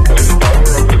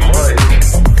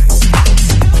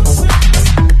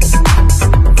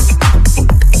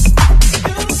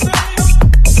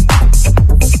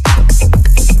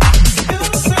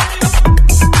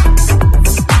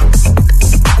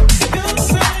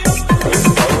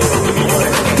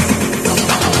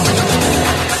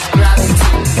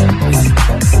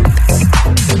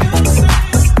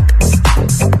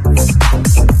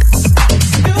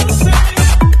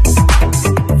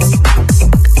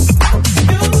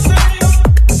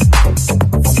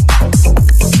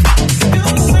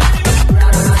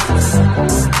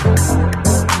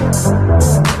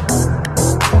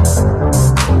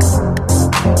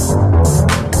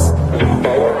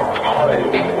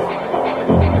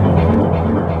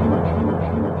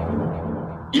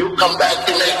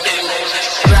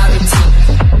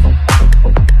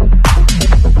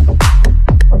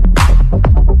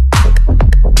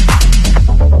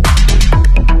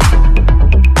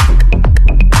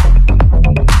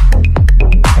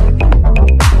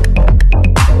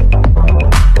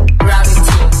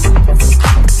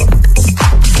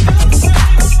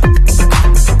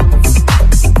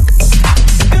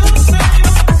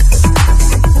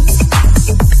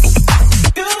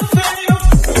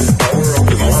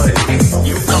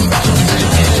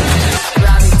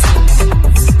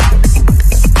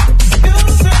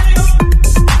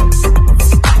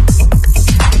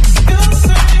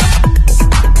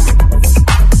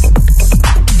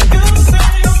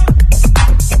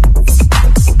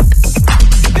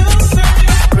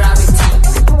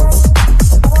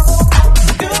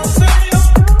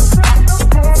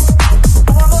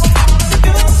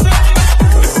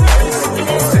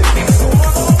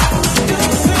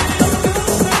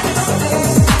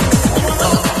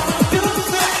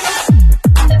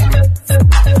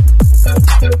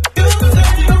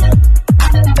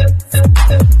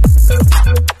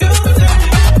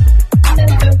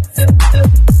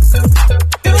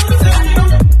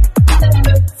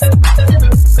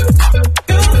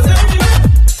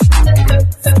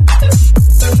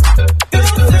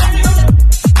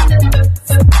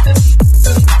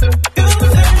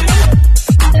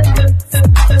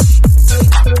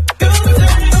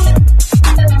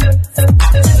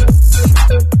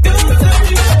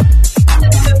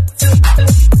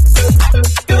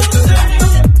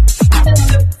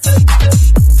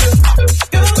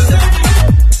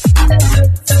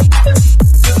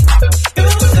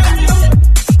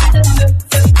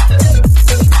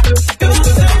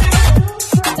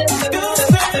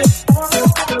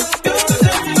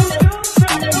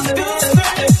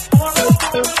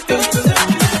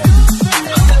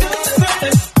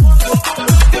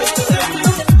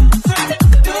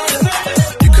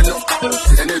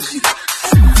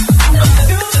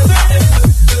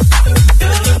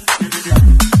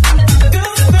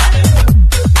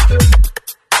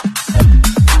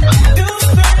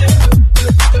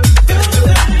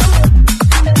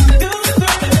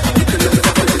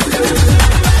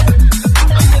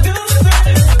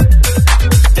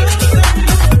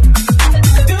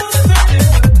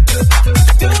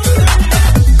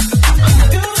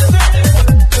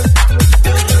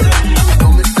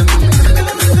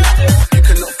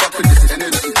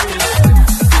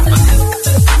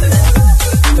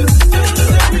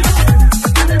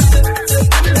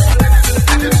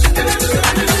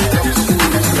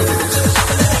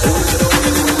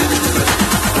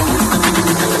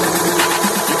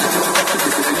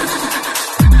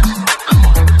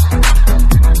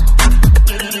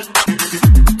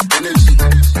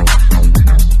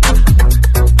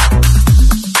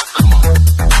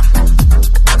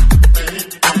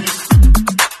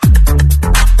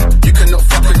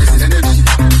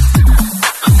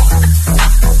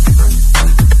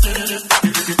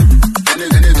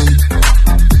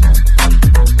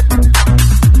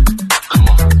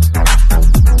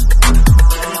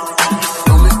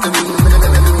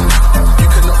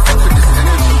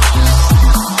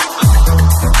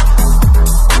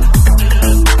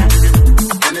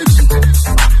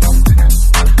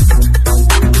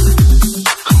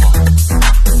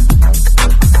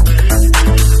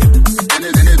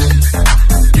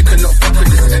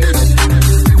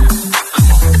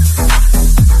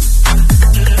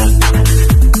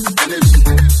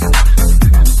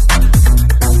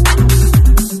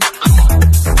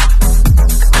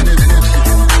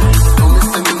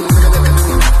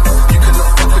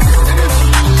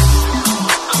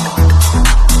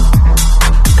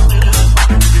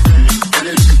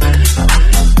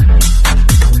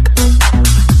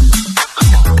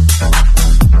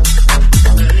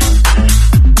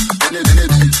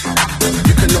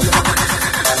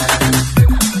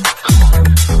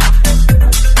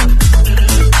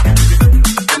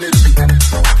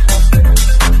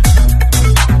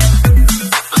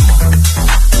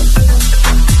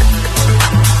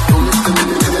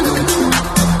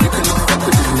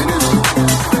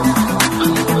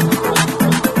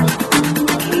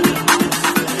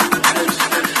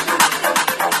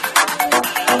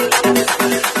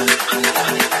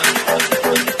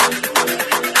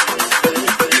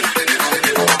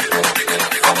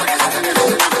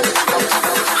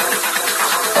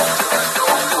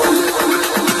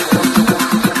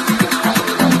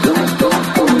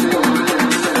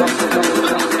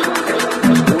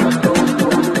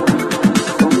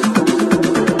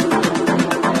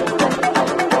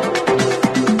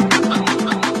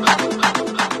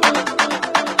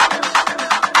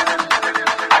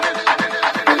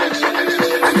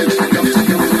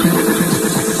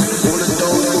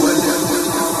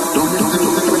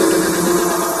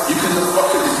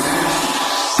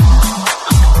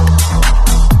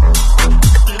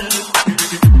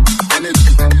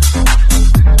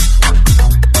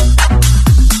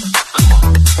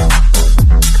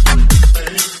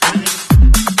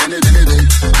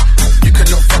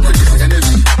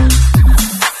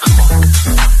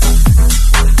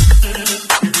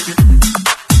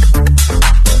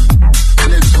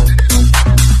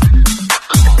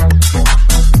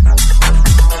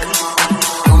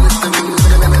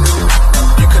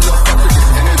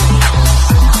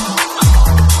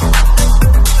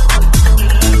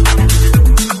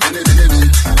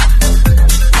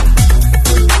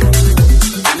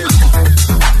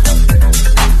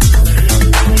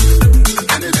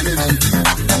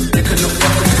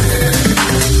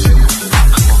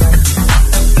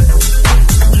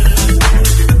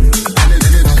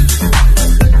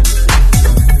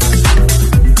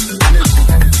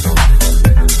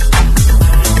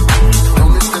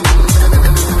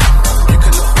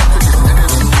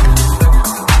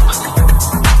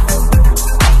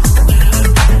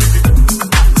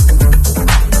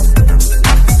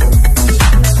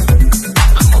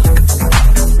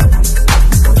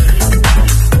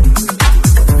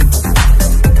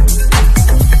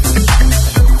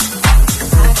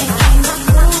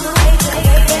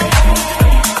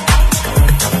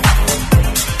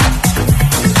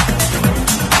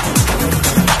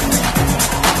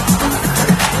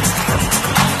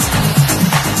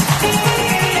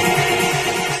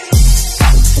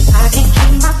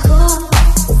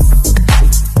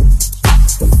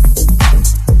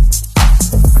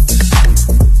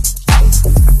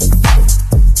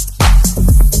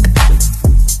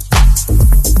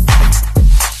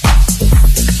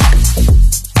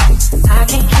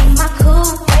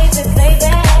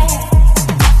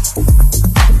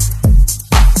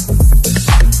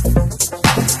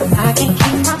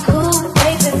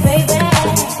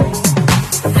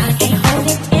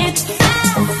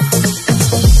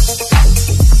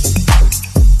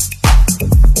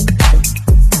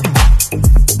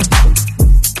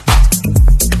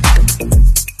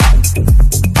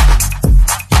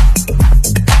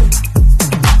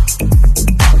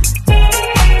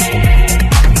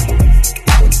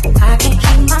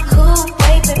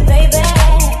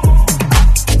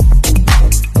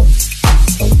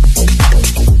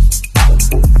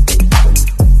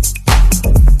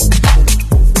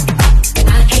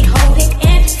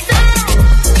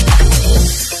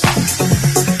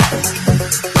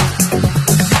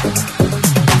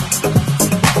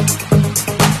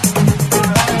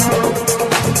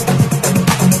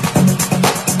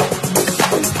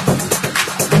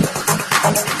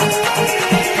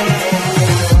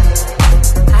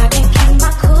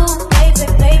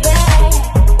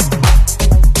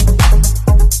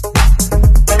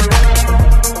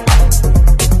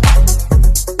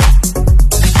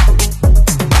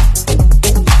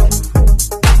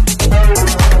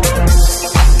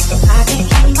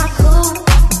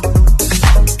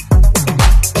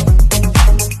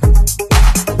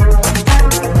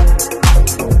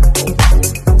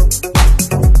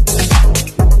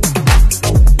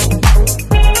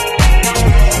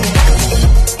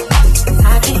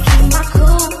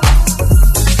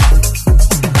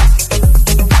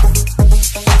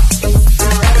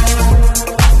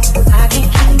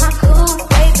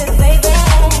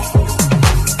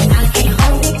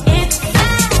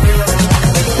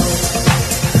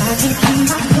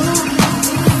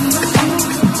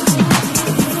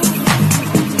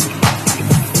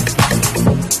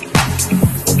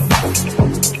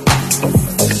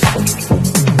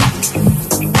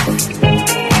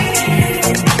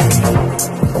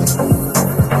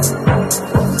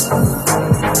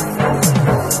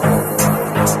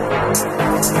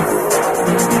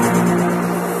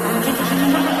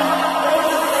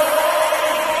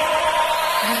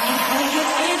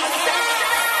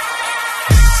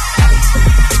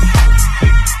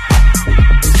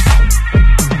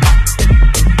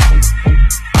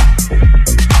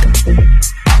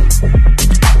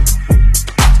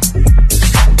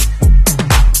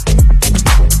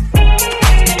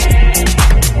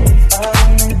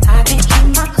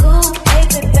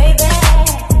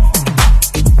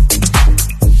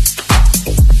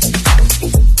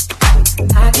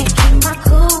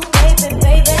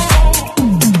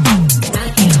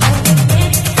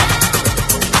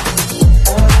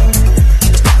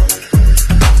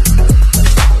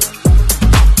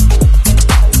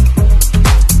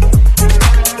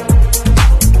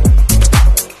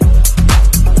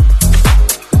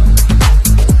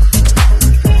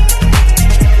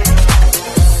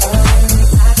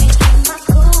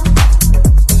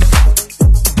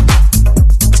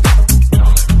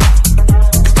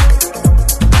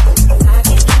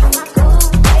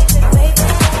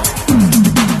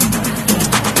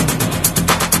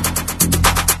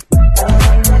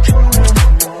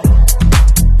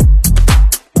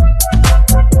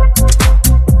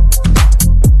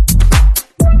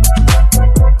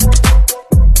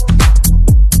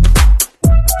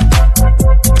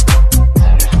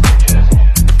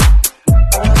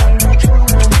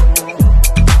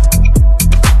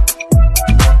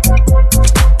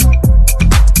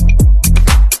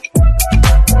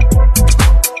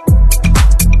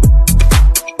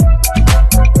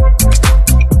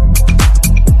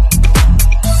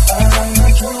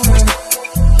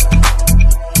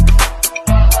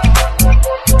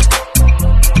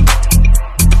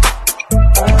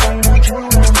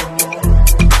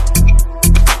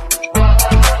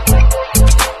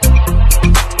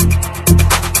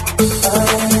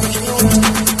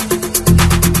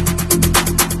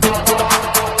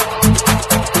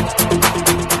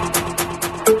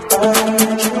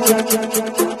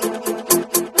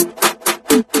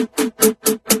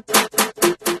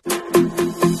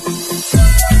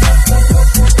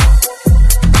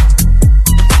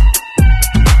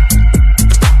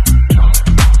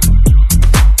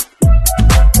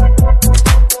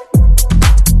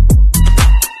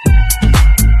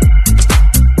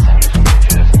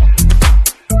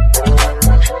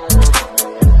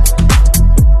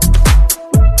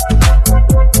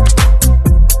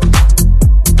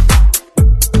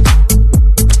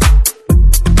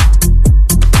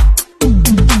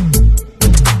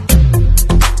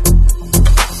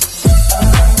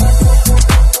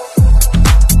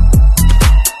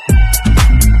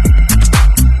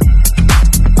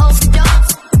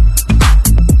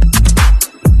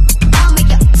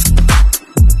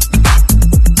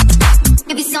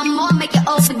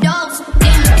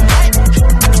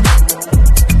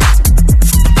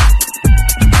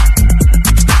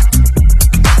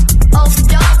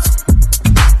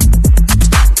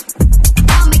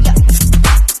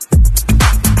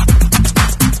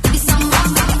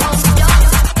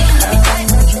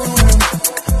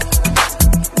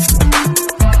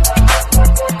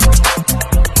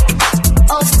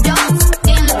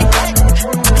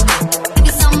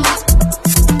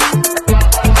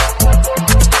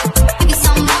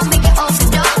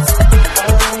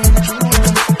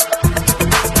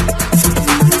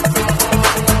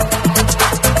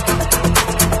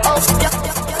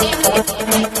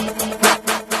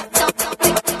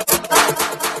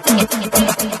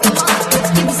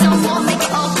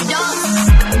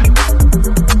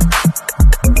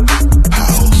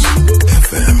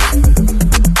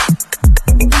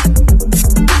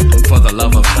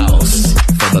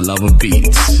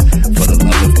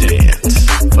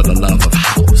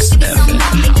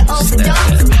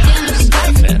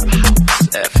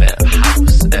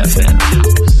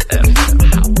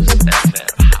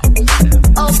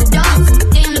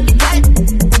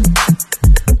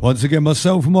 Once again,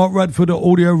 myself, Mark Radford, the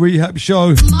Audio Rehab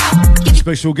Show.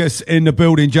 Special guests in the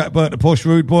building, Jack Burt, the Posh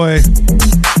Rude Boy, and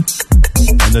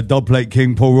the Dub Plate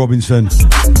King, Paul Robinson.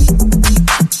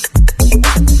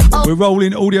 We're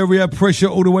rolling Audio Rehab Pressure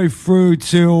all the way through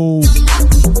till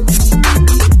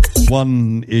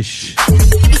 1-ish.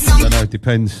 I don't know, it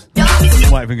depends.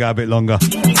 Might even go a bit longer.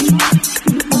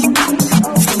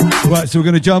 Right, so we're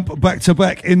going to jump back to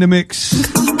back in the mix.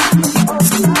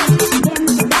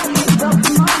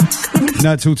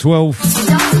 Now till 12.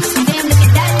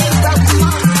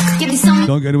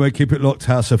 Don't go anywhere, keep it locked,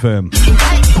 House FM.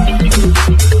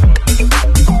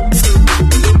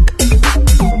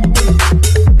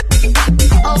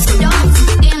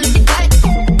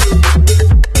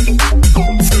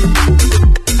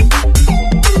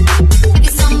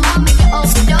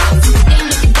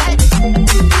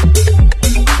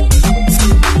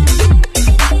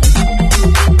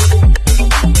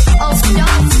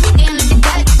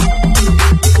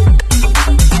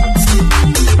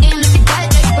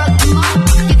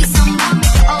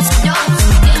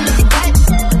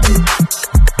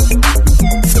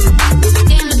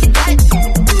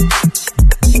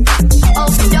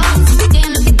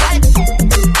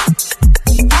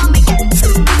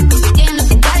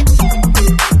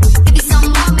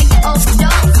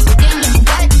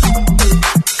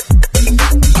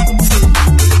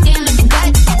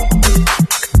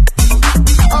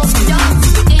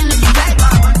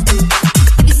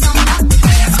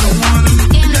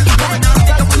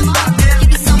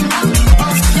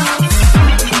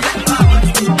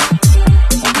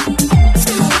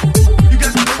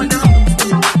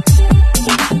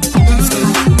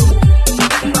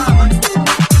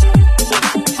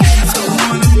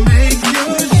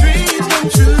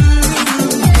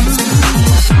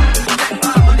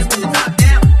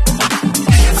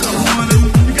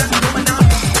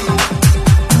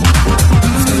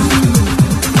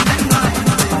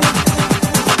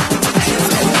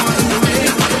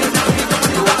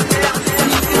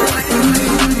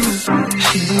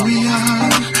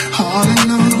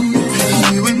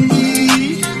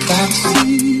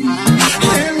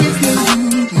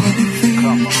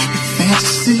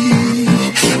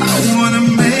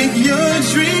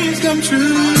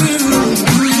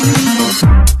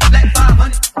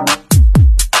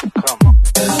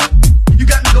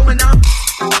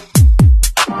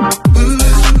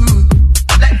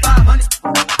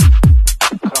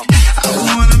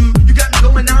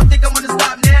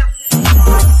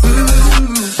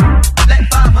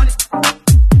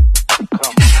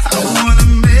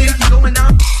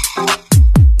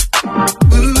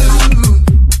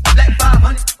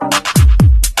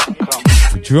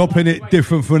 Dropping it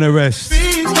different from the rest.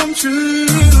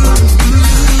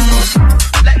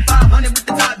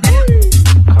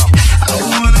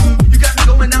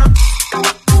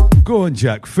 Go on,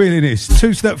 Jack, feeling this.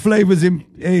 Two-step flavors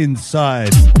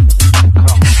inside.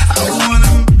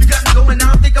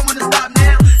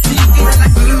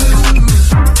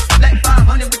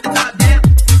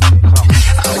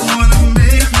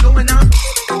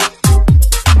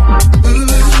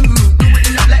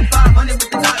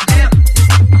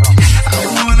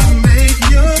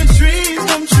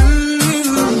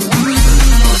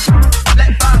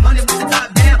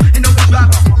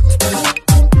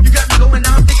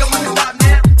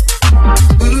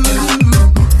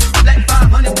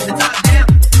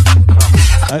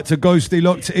 To Ghosty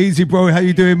locked easy, bro. How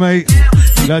you doing, mate?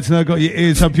 Glad to know I got your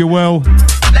ears. Hope you're well.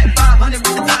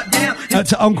 Out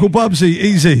to Uncle Bubsy,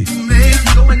 easy.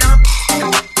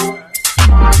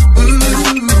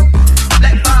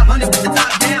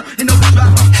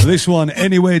 This one,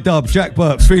 Anywhere Dub, Jack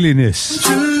Burt, feeling this.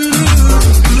 Here we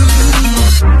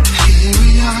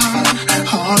are,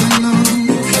 all alone,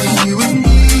 you and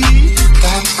me,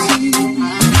 got to see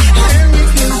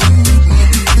everything,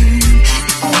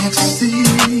 fantasy.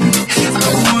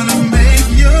 I wanna make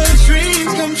your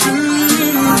dreams come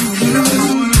true.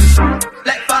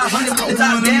 Like 500 with the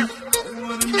top down.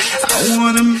 I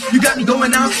want 'em, you got me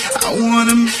going out. I want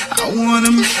 'em, I want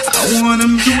 'em, I want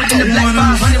 'em. Do it in the black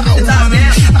 500 with the top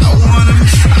down. I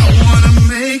wanna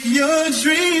make your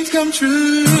dreams come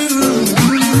true.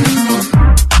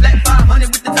 Black 500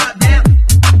 with the top down.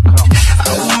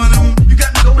 I want 'em, You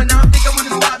got me going out, think I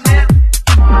wanna stop now.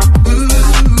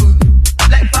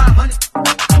 Black 500.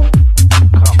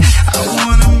 I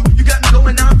want 'em, You got me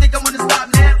going out, think I wanna stop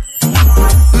now.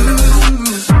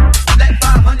 Black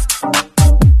 500.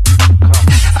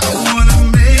 I wanna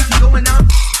make You going out.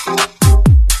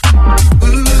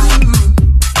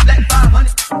 Black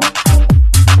 500.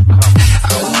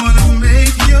 I wanna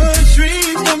make your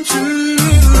dreams come true.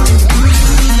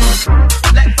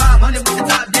 Black 500 with the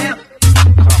top down.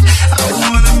 I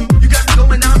want 'em, You got me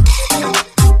going out.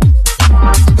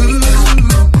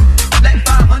 Black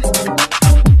 500.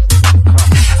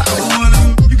 I want 'em,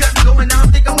 You got me going out,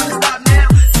 think I wanna stop now.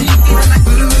 See you feeling like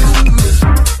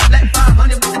Black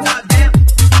 500 with the top down.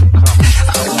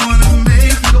 I wanna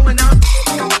make You going out.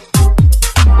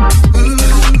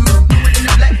 In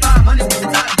the black 500 with the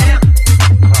top down.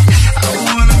 I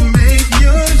wanna make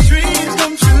your dreams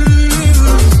come true.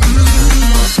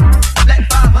 Black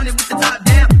 500 with the top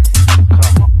down.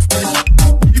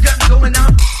 You got me going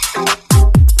out.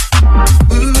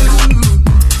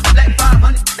 Black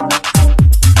 500.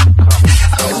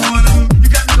 I want 'em, You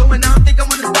got me going out. Think I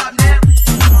wanna stop now.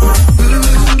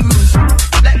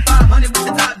 Black 500 with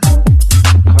the top down.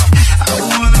 I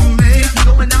wanna make You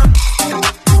going out.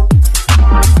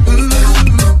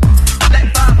 Black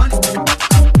 500.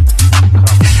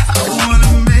 I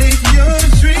wanna make your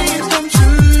dreams come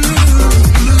true.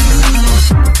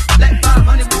 Black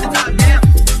 500 with the top down.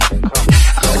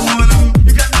 I want 'em,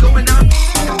 You got me going out.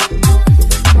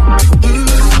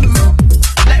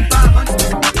 Black 500.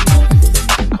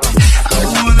 I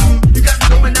want 'em, You got me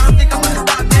going out. Think I wanna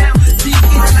stop now. See you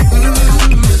feeling like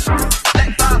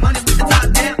Black 500 with the top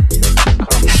down.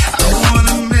 I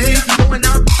wanna make You going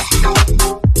out.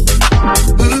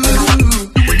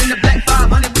 Do it in the black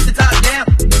 500 with the top down.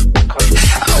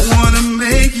 I wanna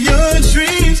make your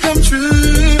dreams come true.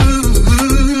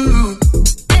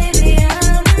 Baby,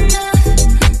 I'm enough.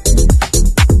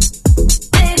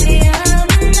 Baby, I'm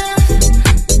enough.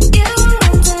 You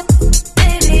want that?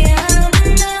 Baby, I'm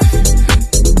enough.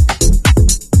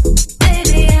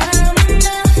 Baby, I'm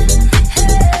enough.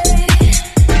 Hey.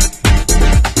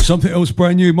 Something else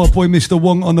brand new, my boy Mr.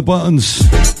 Wong on the buttons.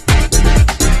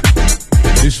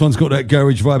 This one's got that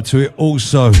garage vibe to it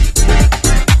also.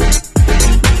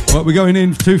 Right, we're going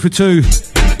in 2 for 2.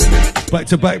 Back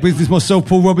to back business, myself,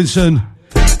 Paul Robinson,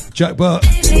 Jack Burt.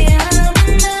 Baby, I'm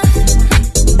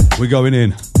enough. We're going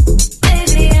in.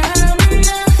 Baby, I'm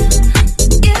enough.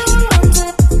 You want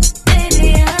that?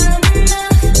 Baby, I'm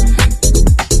enough.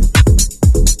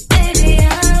 Baby,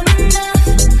 I'm enough.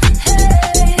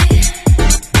 Hey.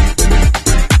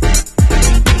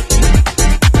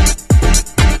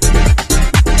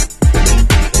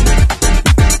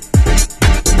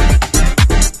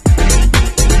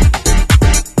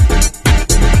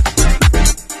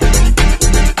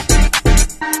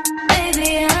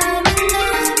 Baby, I'm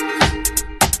enough.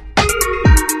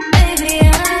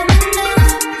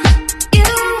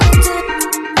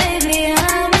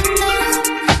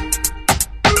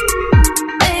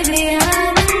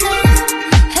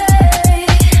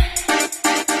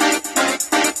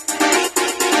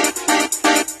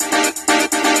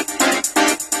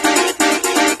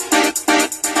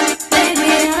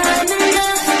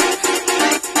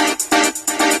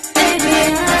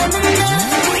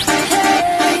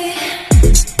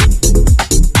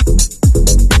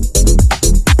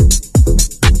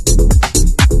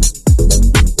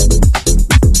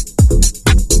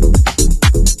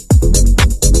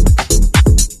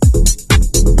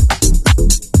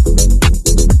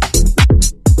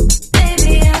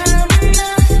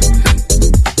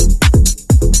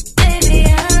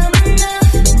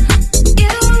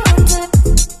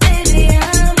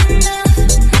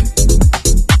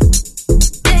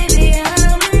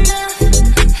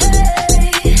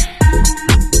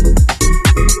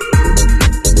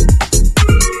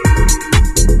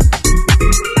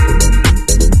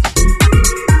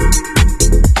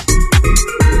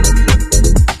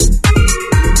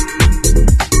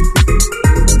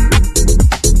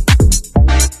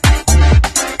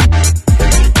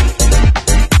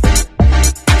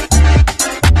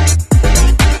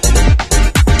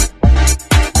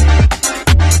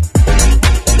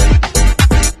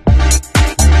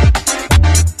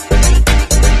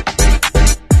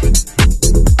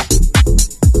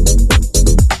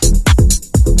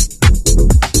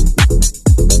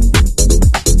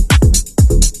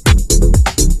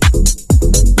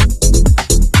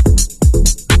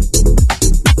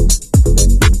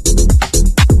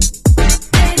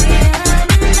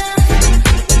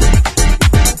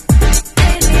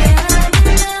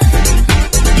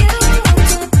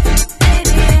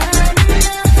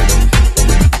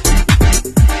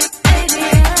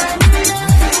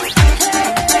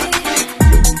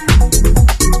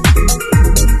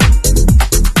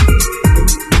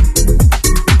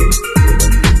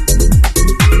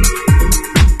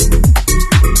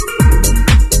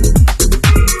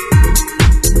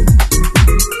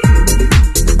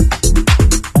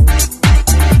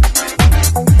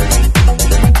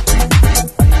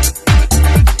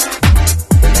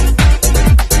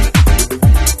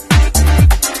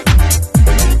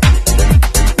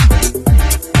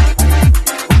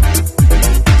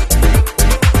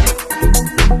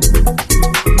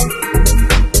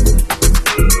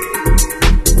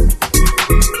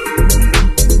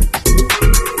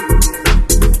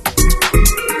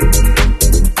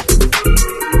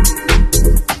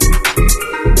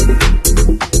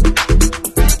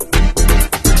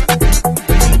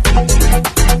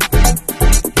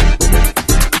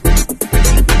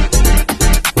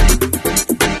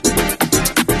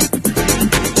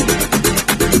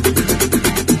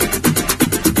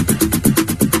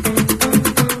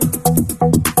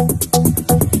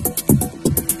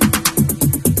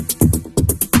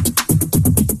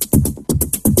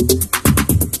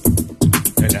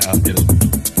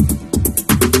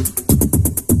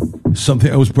 something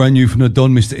else brand new from the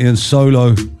Don, Mr. Ian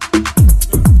Solo.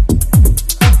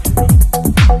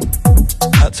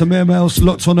 Out to Mare Mouse,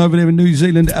 locked on over there in New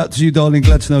Zealand. Out to you, darling.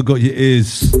 Glad to know I got your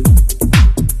ears.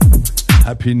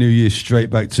 Happy New Year straight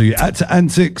back to you. Out to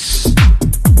Antics.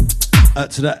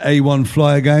 Out to that A1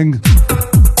 Flyer gang.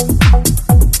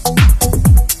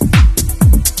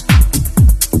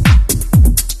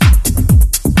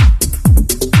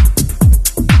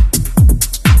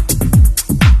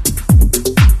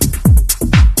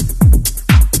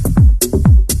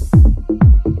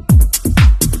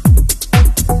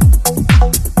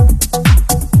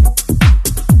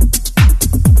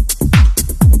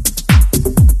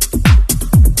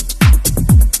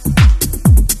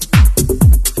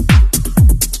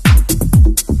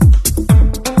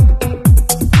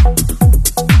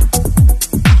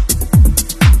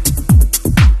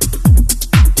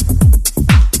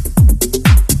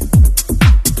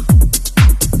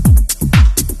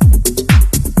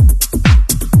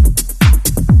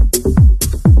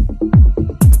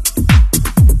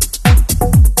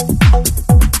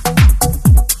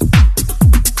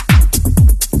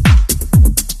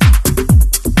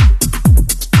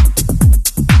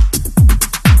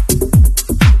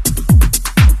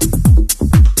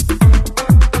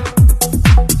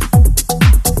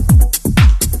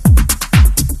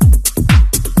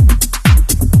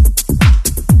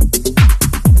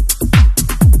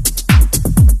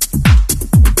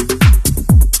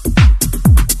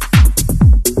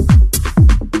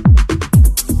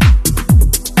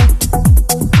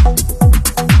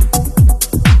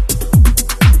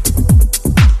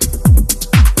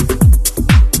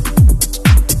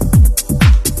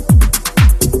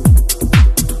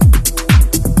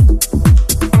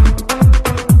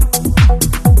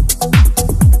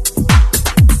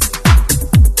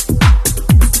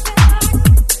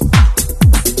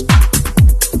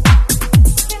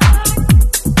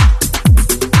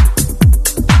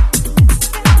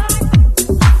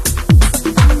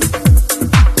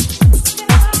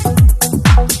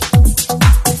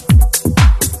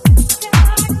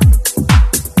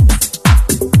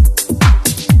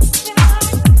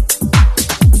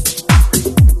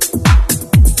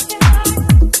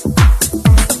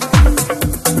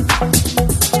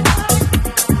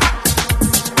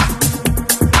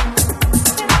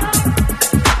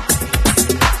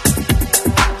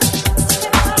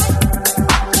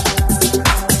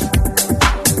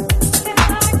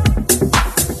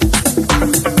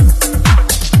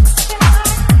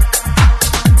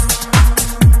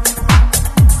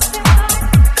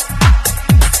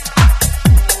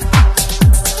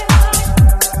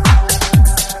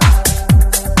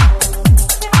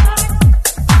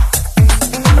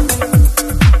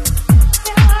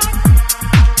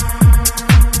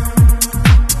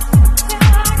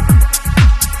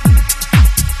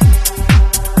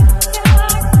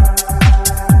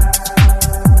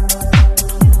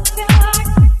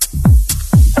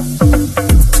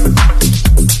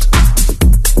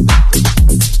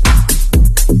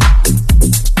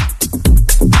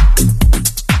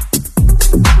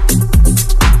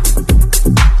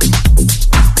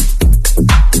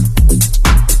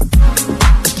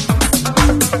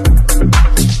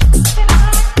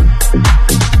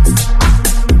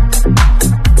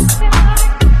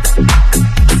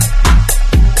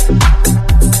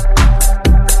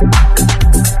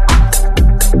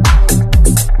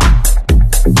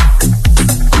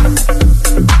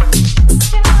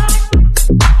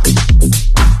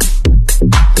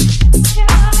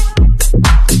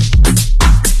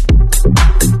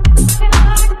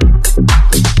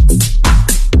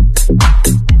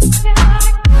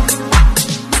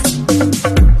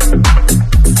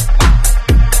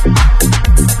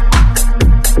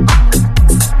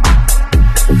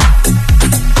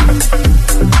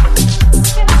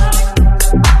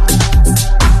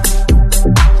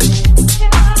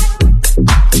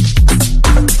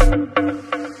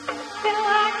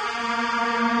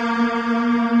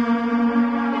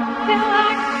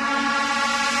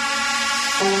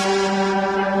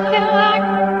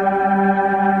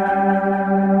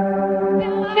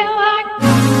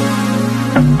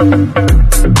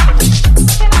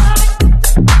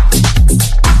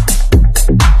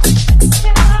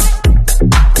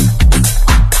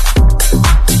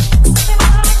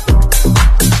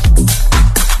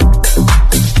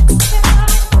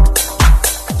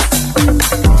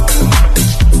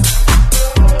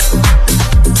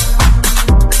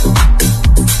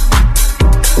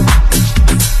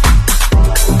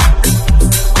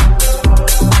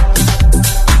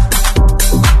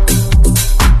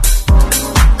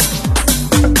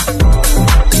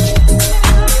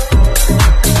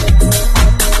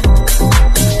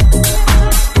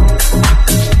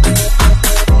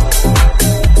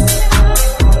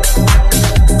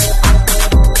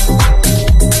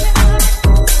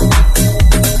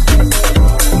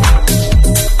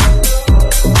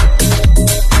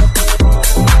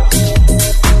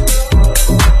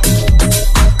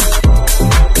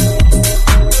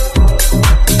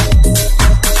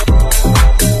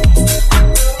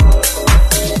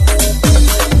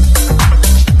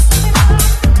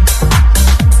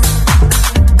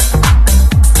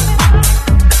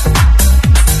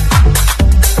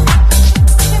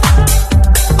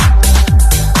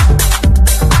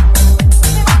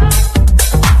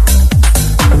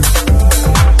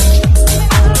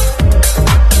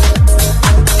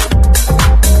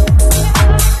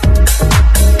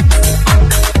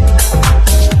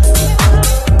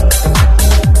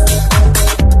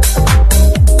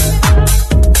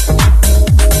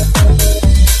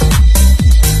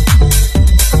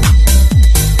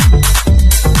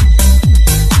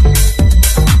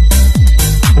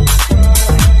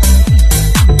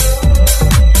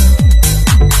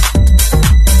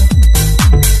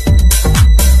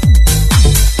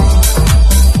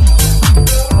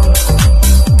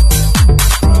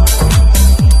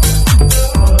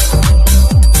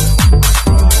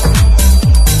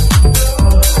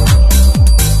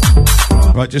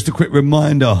 Right, just a quick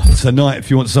reminder, tonight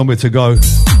if you want somewhere to go,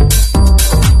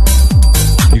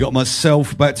 you got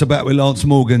myself back to back with Lance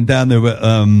Morgan down there at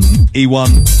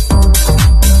E1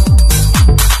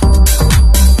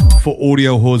 for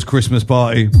Audio Whore's Christmas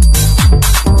party.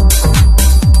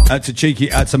 Out to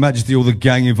Cheeky, out to Majesty, all the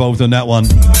gang involved on that one.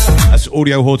 That's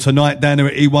Audio Whore tonight down there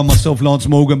at E1. Myself, Lance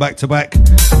Morgan, back to back.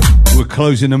 We're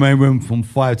closing the main room from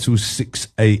 5 till 6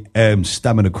 a.m.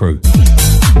 Stamina crew.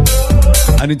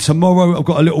 And then tomorrow, I've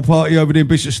got a little party over there in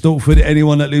Bishop Stortford.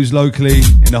 Anyone that lives locally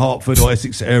in the Hertford or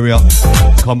Essex area,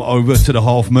 come over to the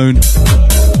Half Moon.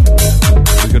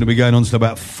 We're going to be going on till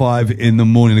about 5 in the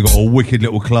morning. They've got a wicked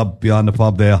little club behind the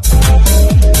pub there.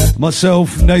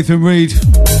 Myself, Nathan Reed,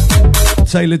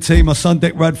 Taylor T, my son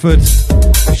Dick Radford,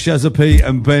 Shazza P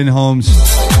and Ben Holmes.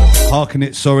 Harken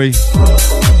it, sorry.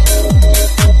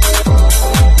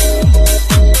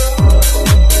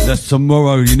 That's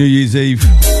tomorrow, your New Year's Eve.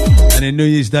 And then New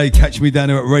Year's Day, catch me down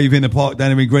there at Rave in the Park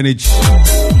down there in Greenwich.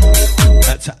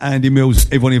 That's Andy Mills,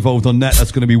 everyone involved on that.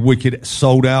 That's going to be wicked,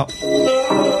 sold out.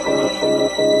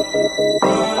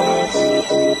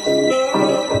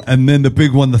 And then the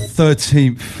big one, the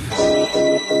 13th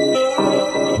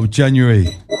of January.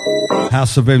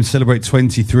 House of M celebrate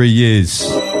 23 years.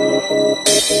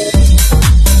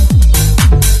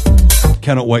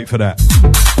 Cannot wait for that.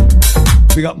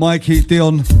 Big up Mikey,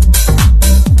 Dion,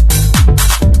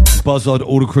 Buzzard,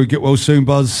 all the crew. Get well soon,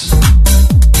 Buzz.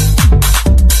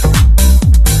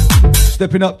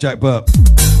 Stepping up, Jack Burp.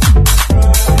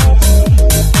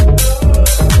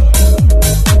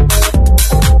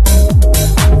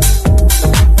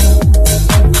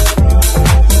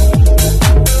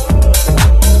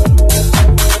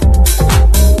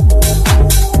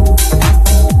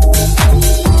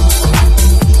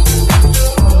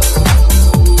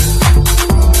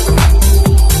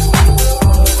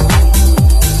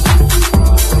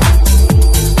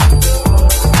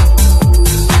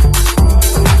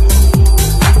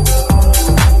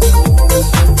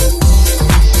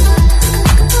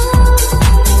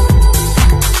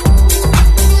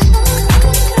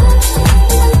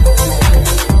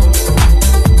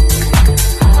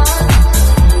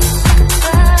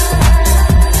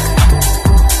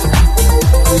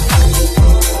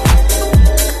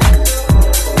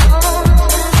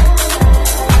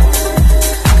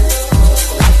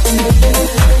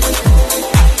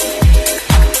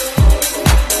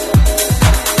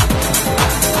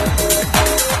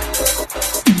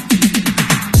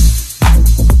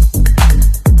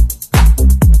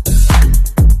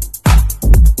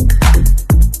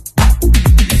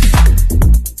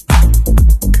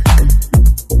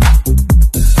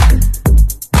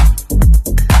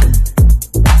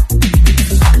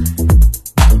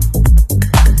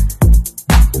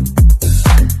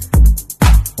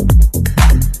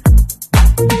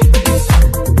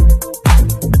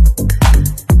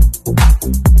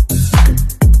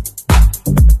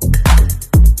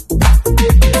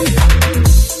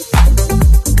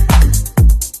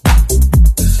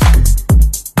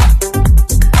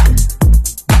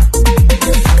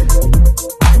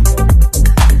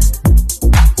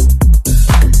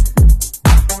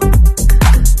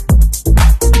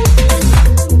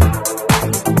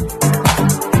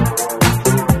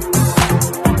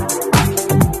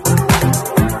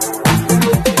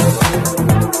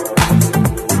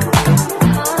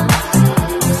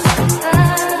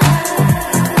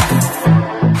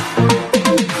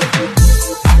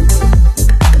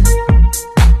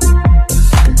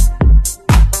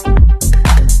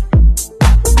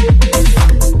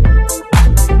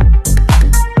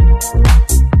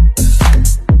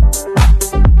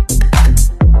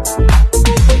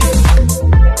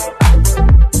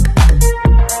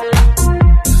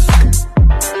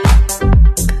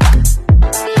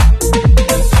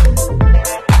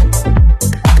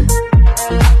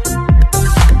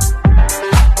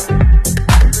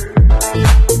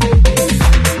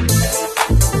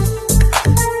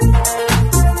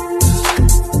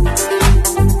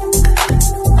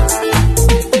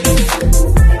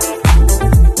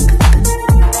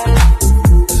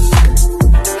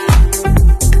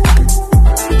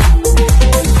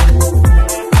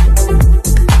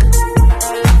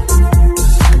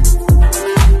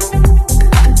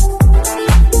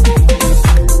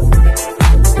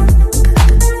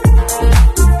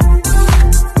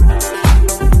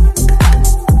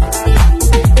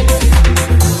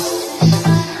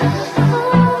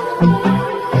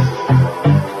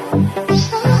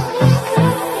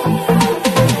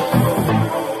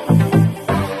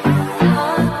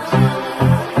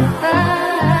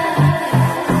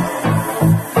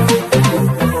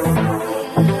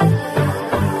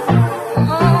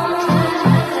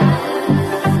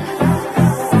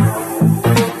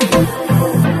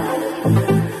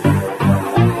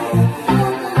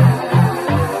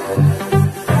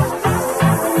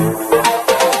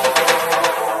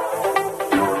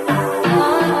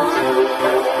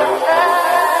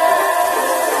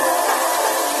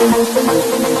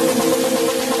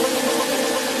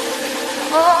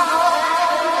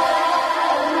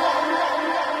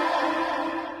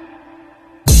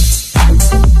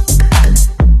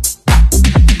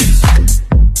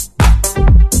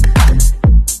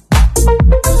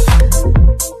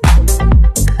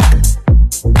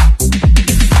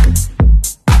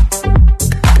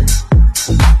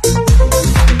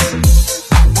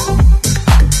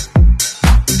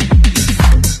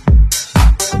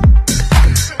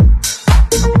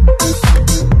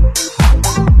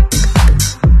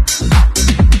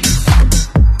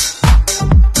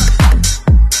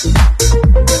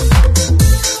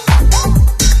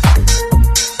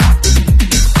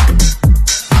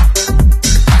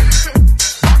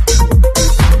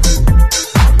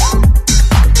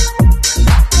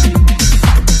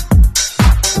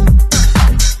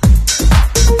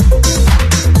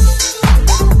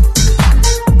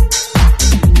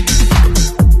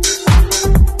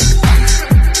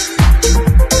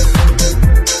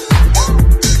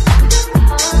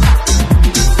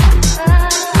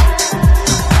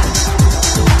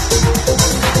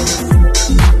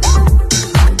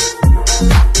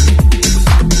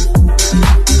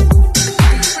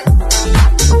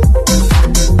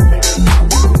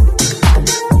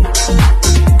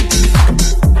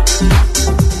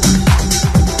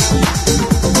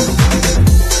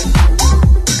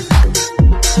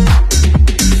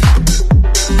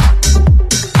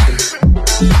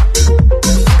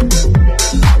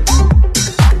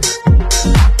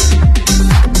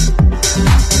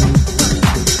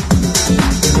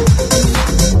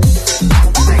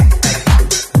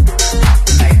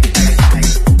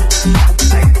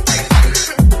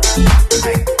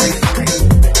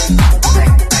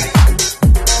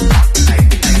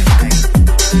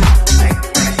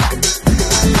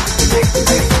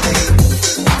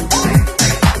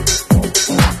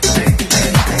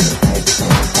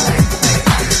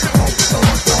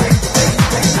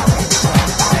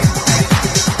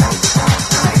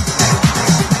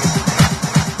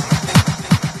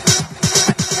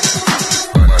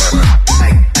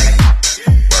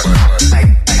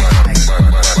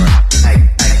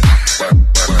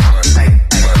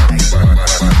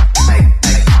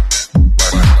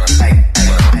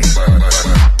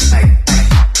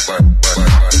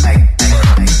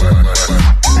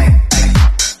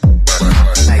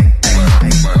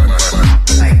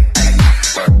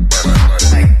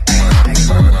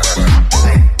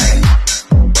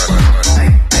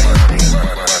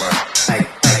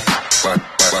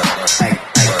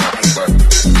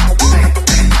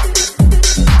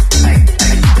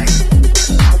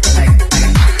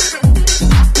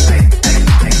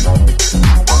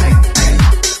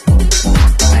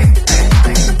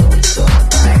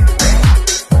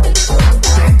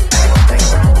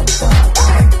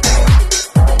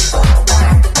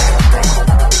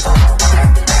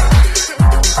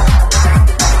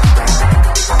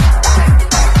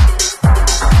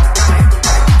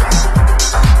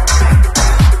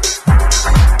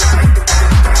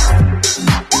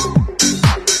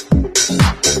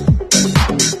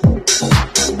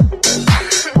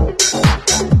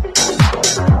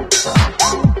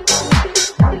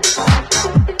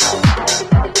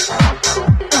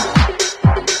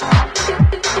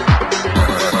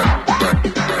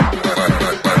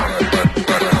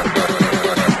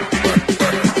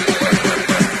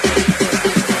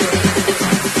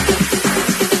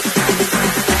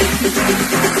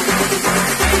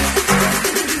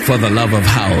 For the love of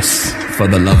house, for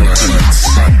the love of beats,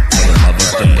 for the love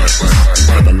of dance,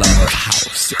 for the love of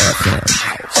house, FM,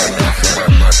 house,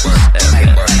 FM, house,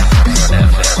 FM, house,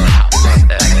 FM, house,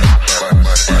 FM,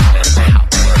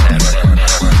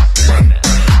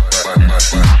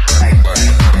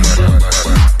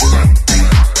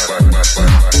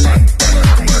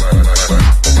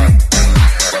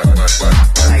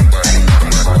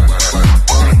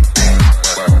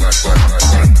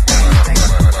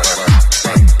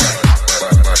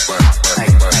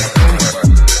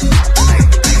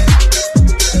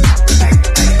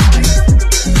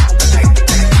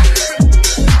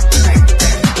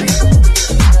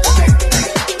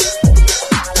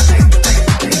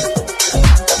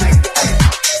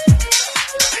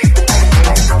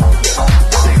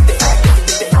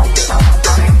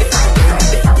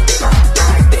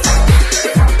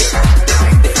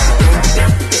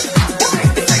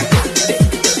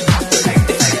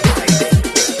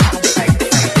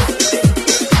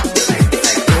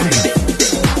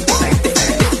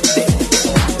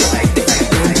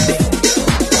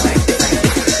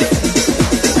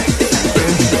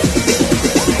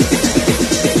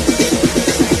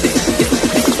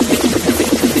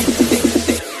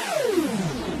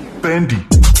 Bendy.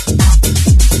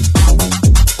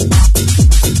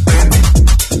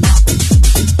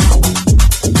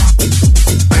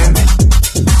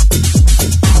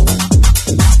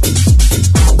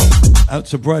 Out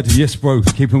to Brad. Yes, bro.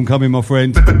 Keep them coming, my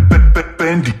friend.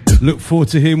 Bendy. Look forward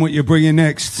to hearing what you're bringing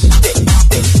next.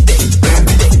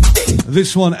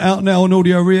 This one out now on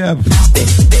Audio Rehab.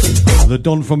 The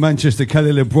Don from Manchester,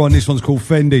 Kelly LeBron. This one's called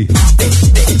Fendi.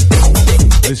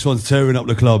 This one's tearing up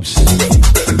the clubs.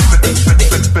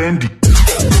 Bendy.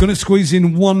 Gonna squeeze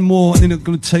in one more, and then I'm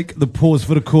gonna take the pause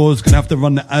for the cause. Gonna have to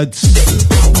run the ads.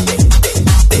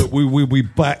 But we will be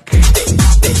back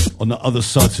on the other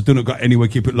side, so do not go anywhere.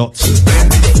 Keep it locked.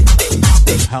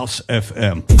 House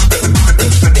FM.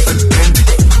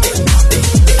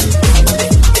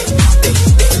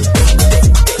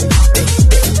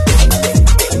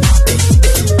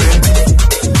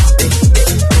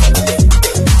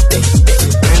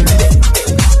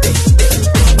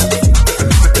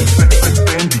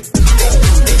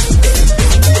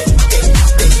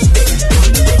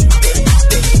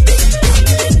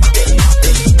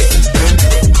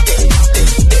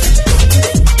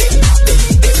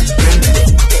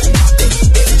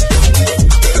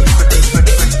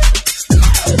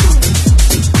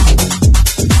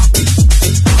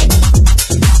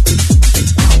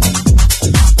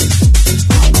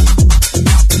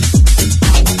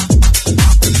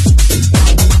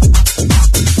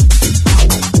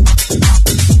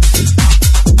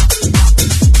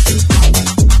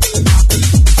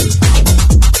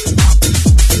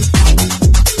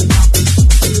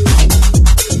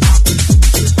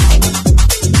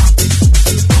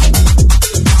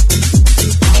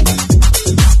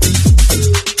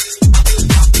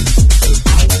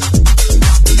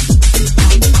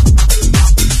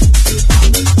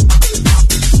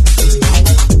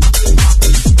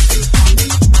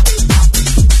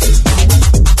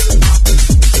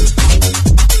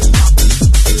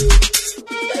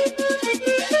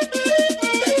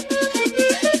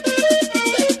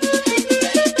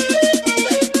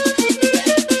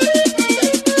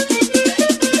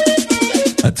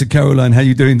 Caroline, how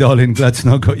you doing, darling? Glad to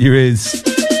know I got your ears.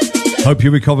 Hope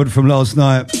you recovered from last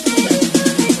night.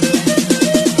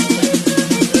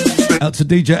 Out to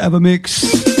DJ Abamix.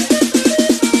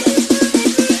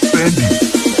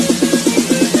 Bendy.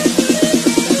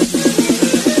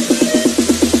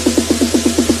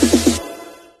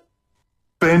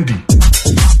 Bendy.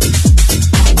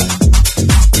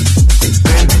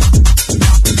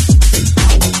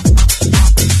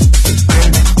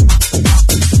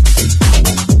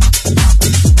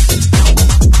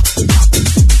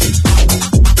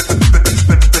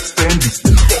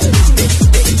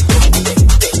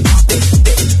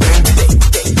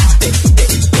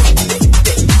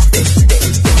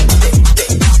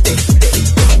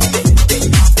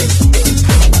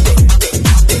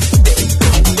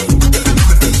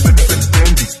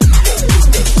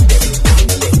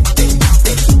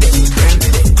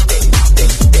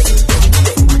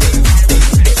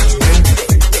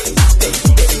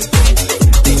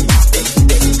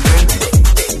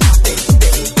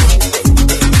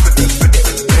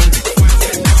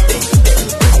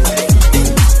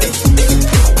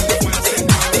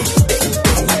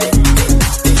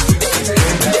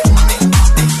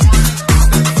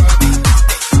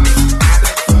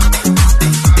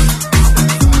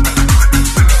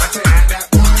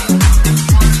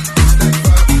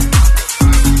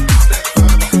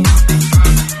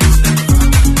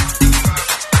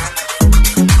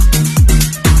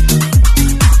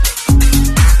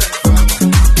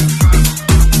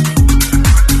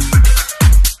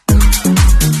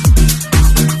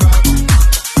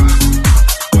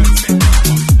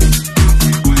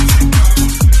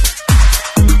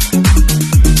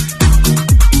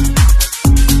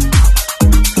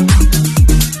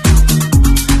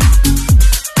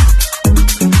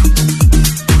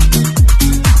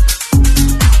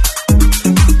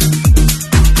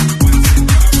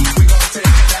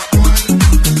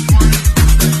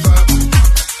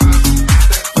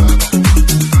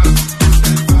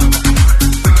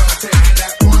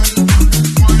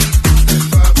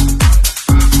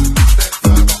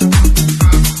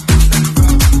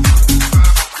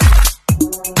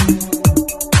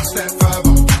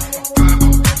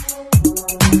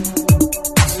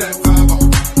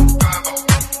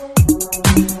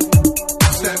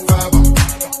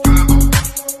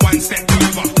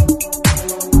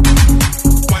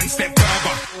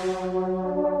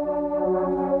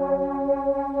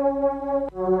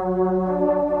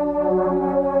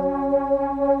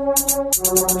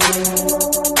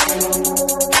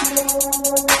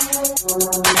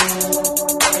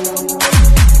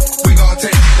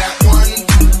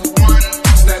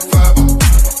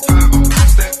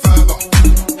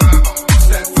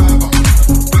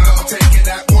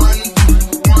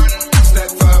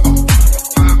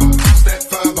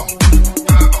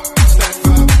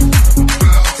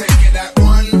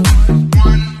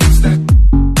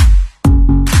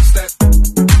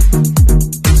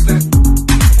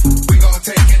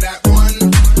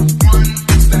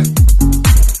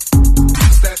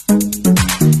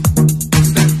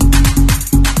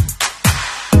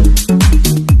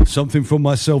 Something from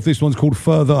myself. This one's called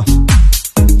Further.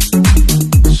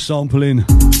 Sampling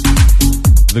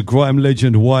the grime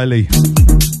legend Wiley.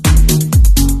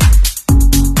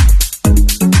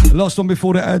 The last one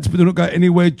before the ads, but do not go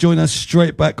anywhere. Join us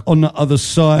straight back on the other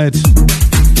side.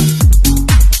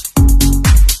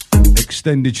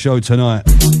 Extended show tonight.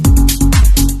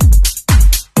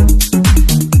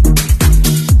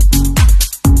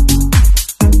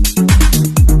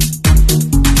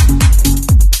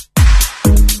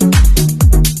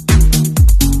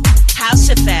 House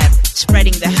FM,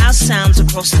 spreading the house sounds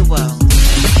across the world.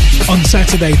 On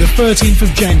Saturday, the 13th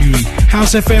of January,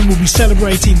 House FM will be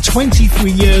celebrating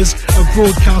 23 years of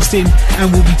broadcasting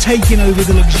and will be taking over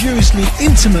the luxuriously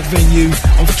intimate venue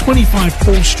of 25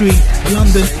 Paul Street,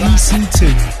 London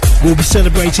EC2. We'll be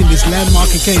celebrating this landmark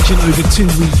occasion over 2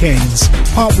 weekends.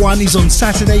 Part 1 is on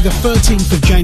Saturday, the 13th of January.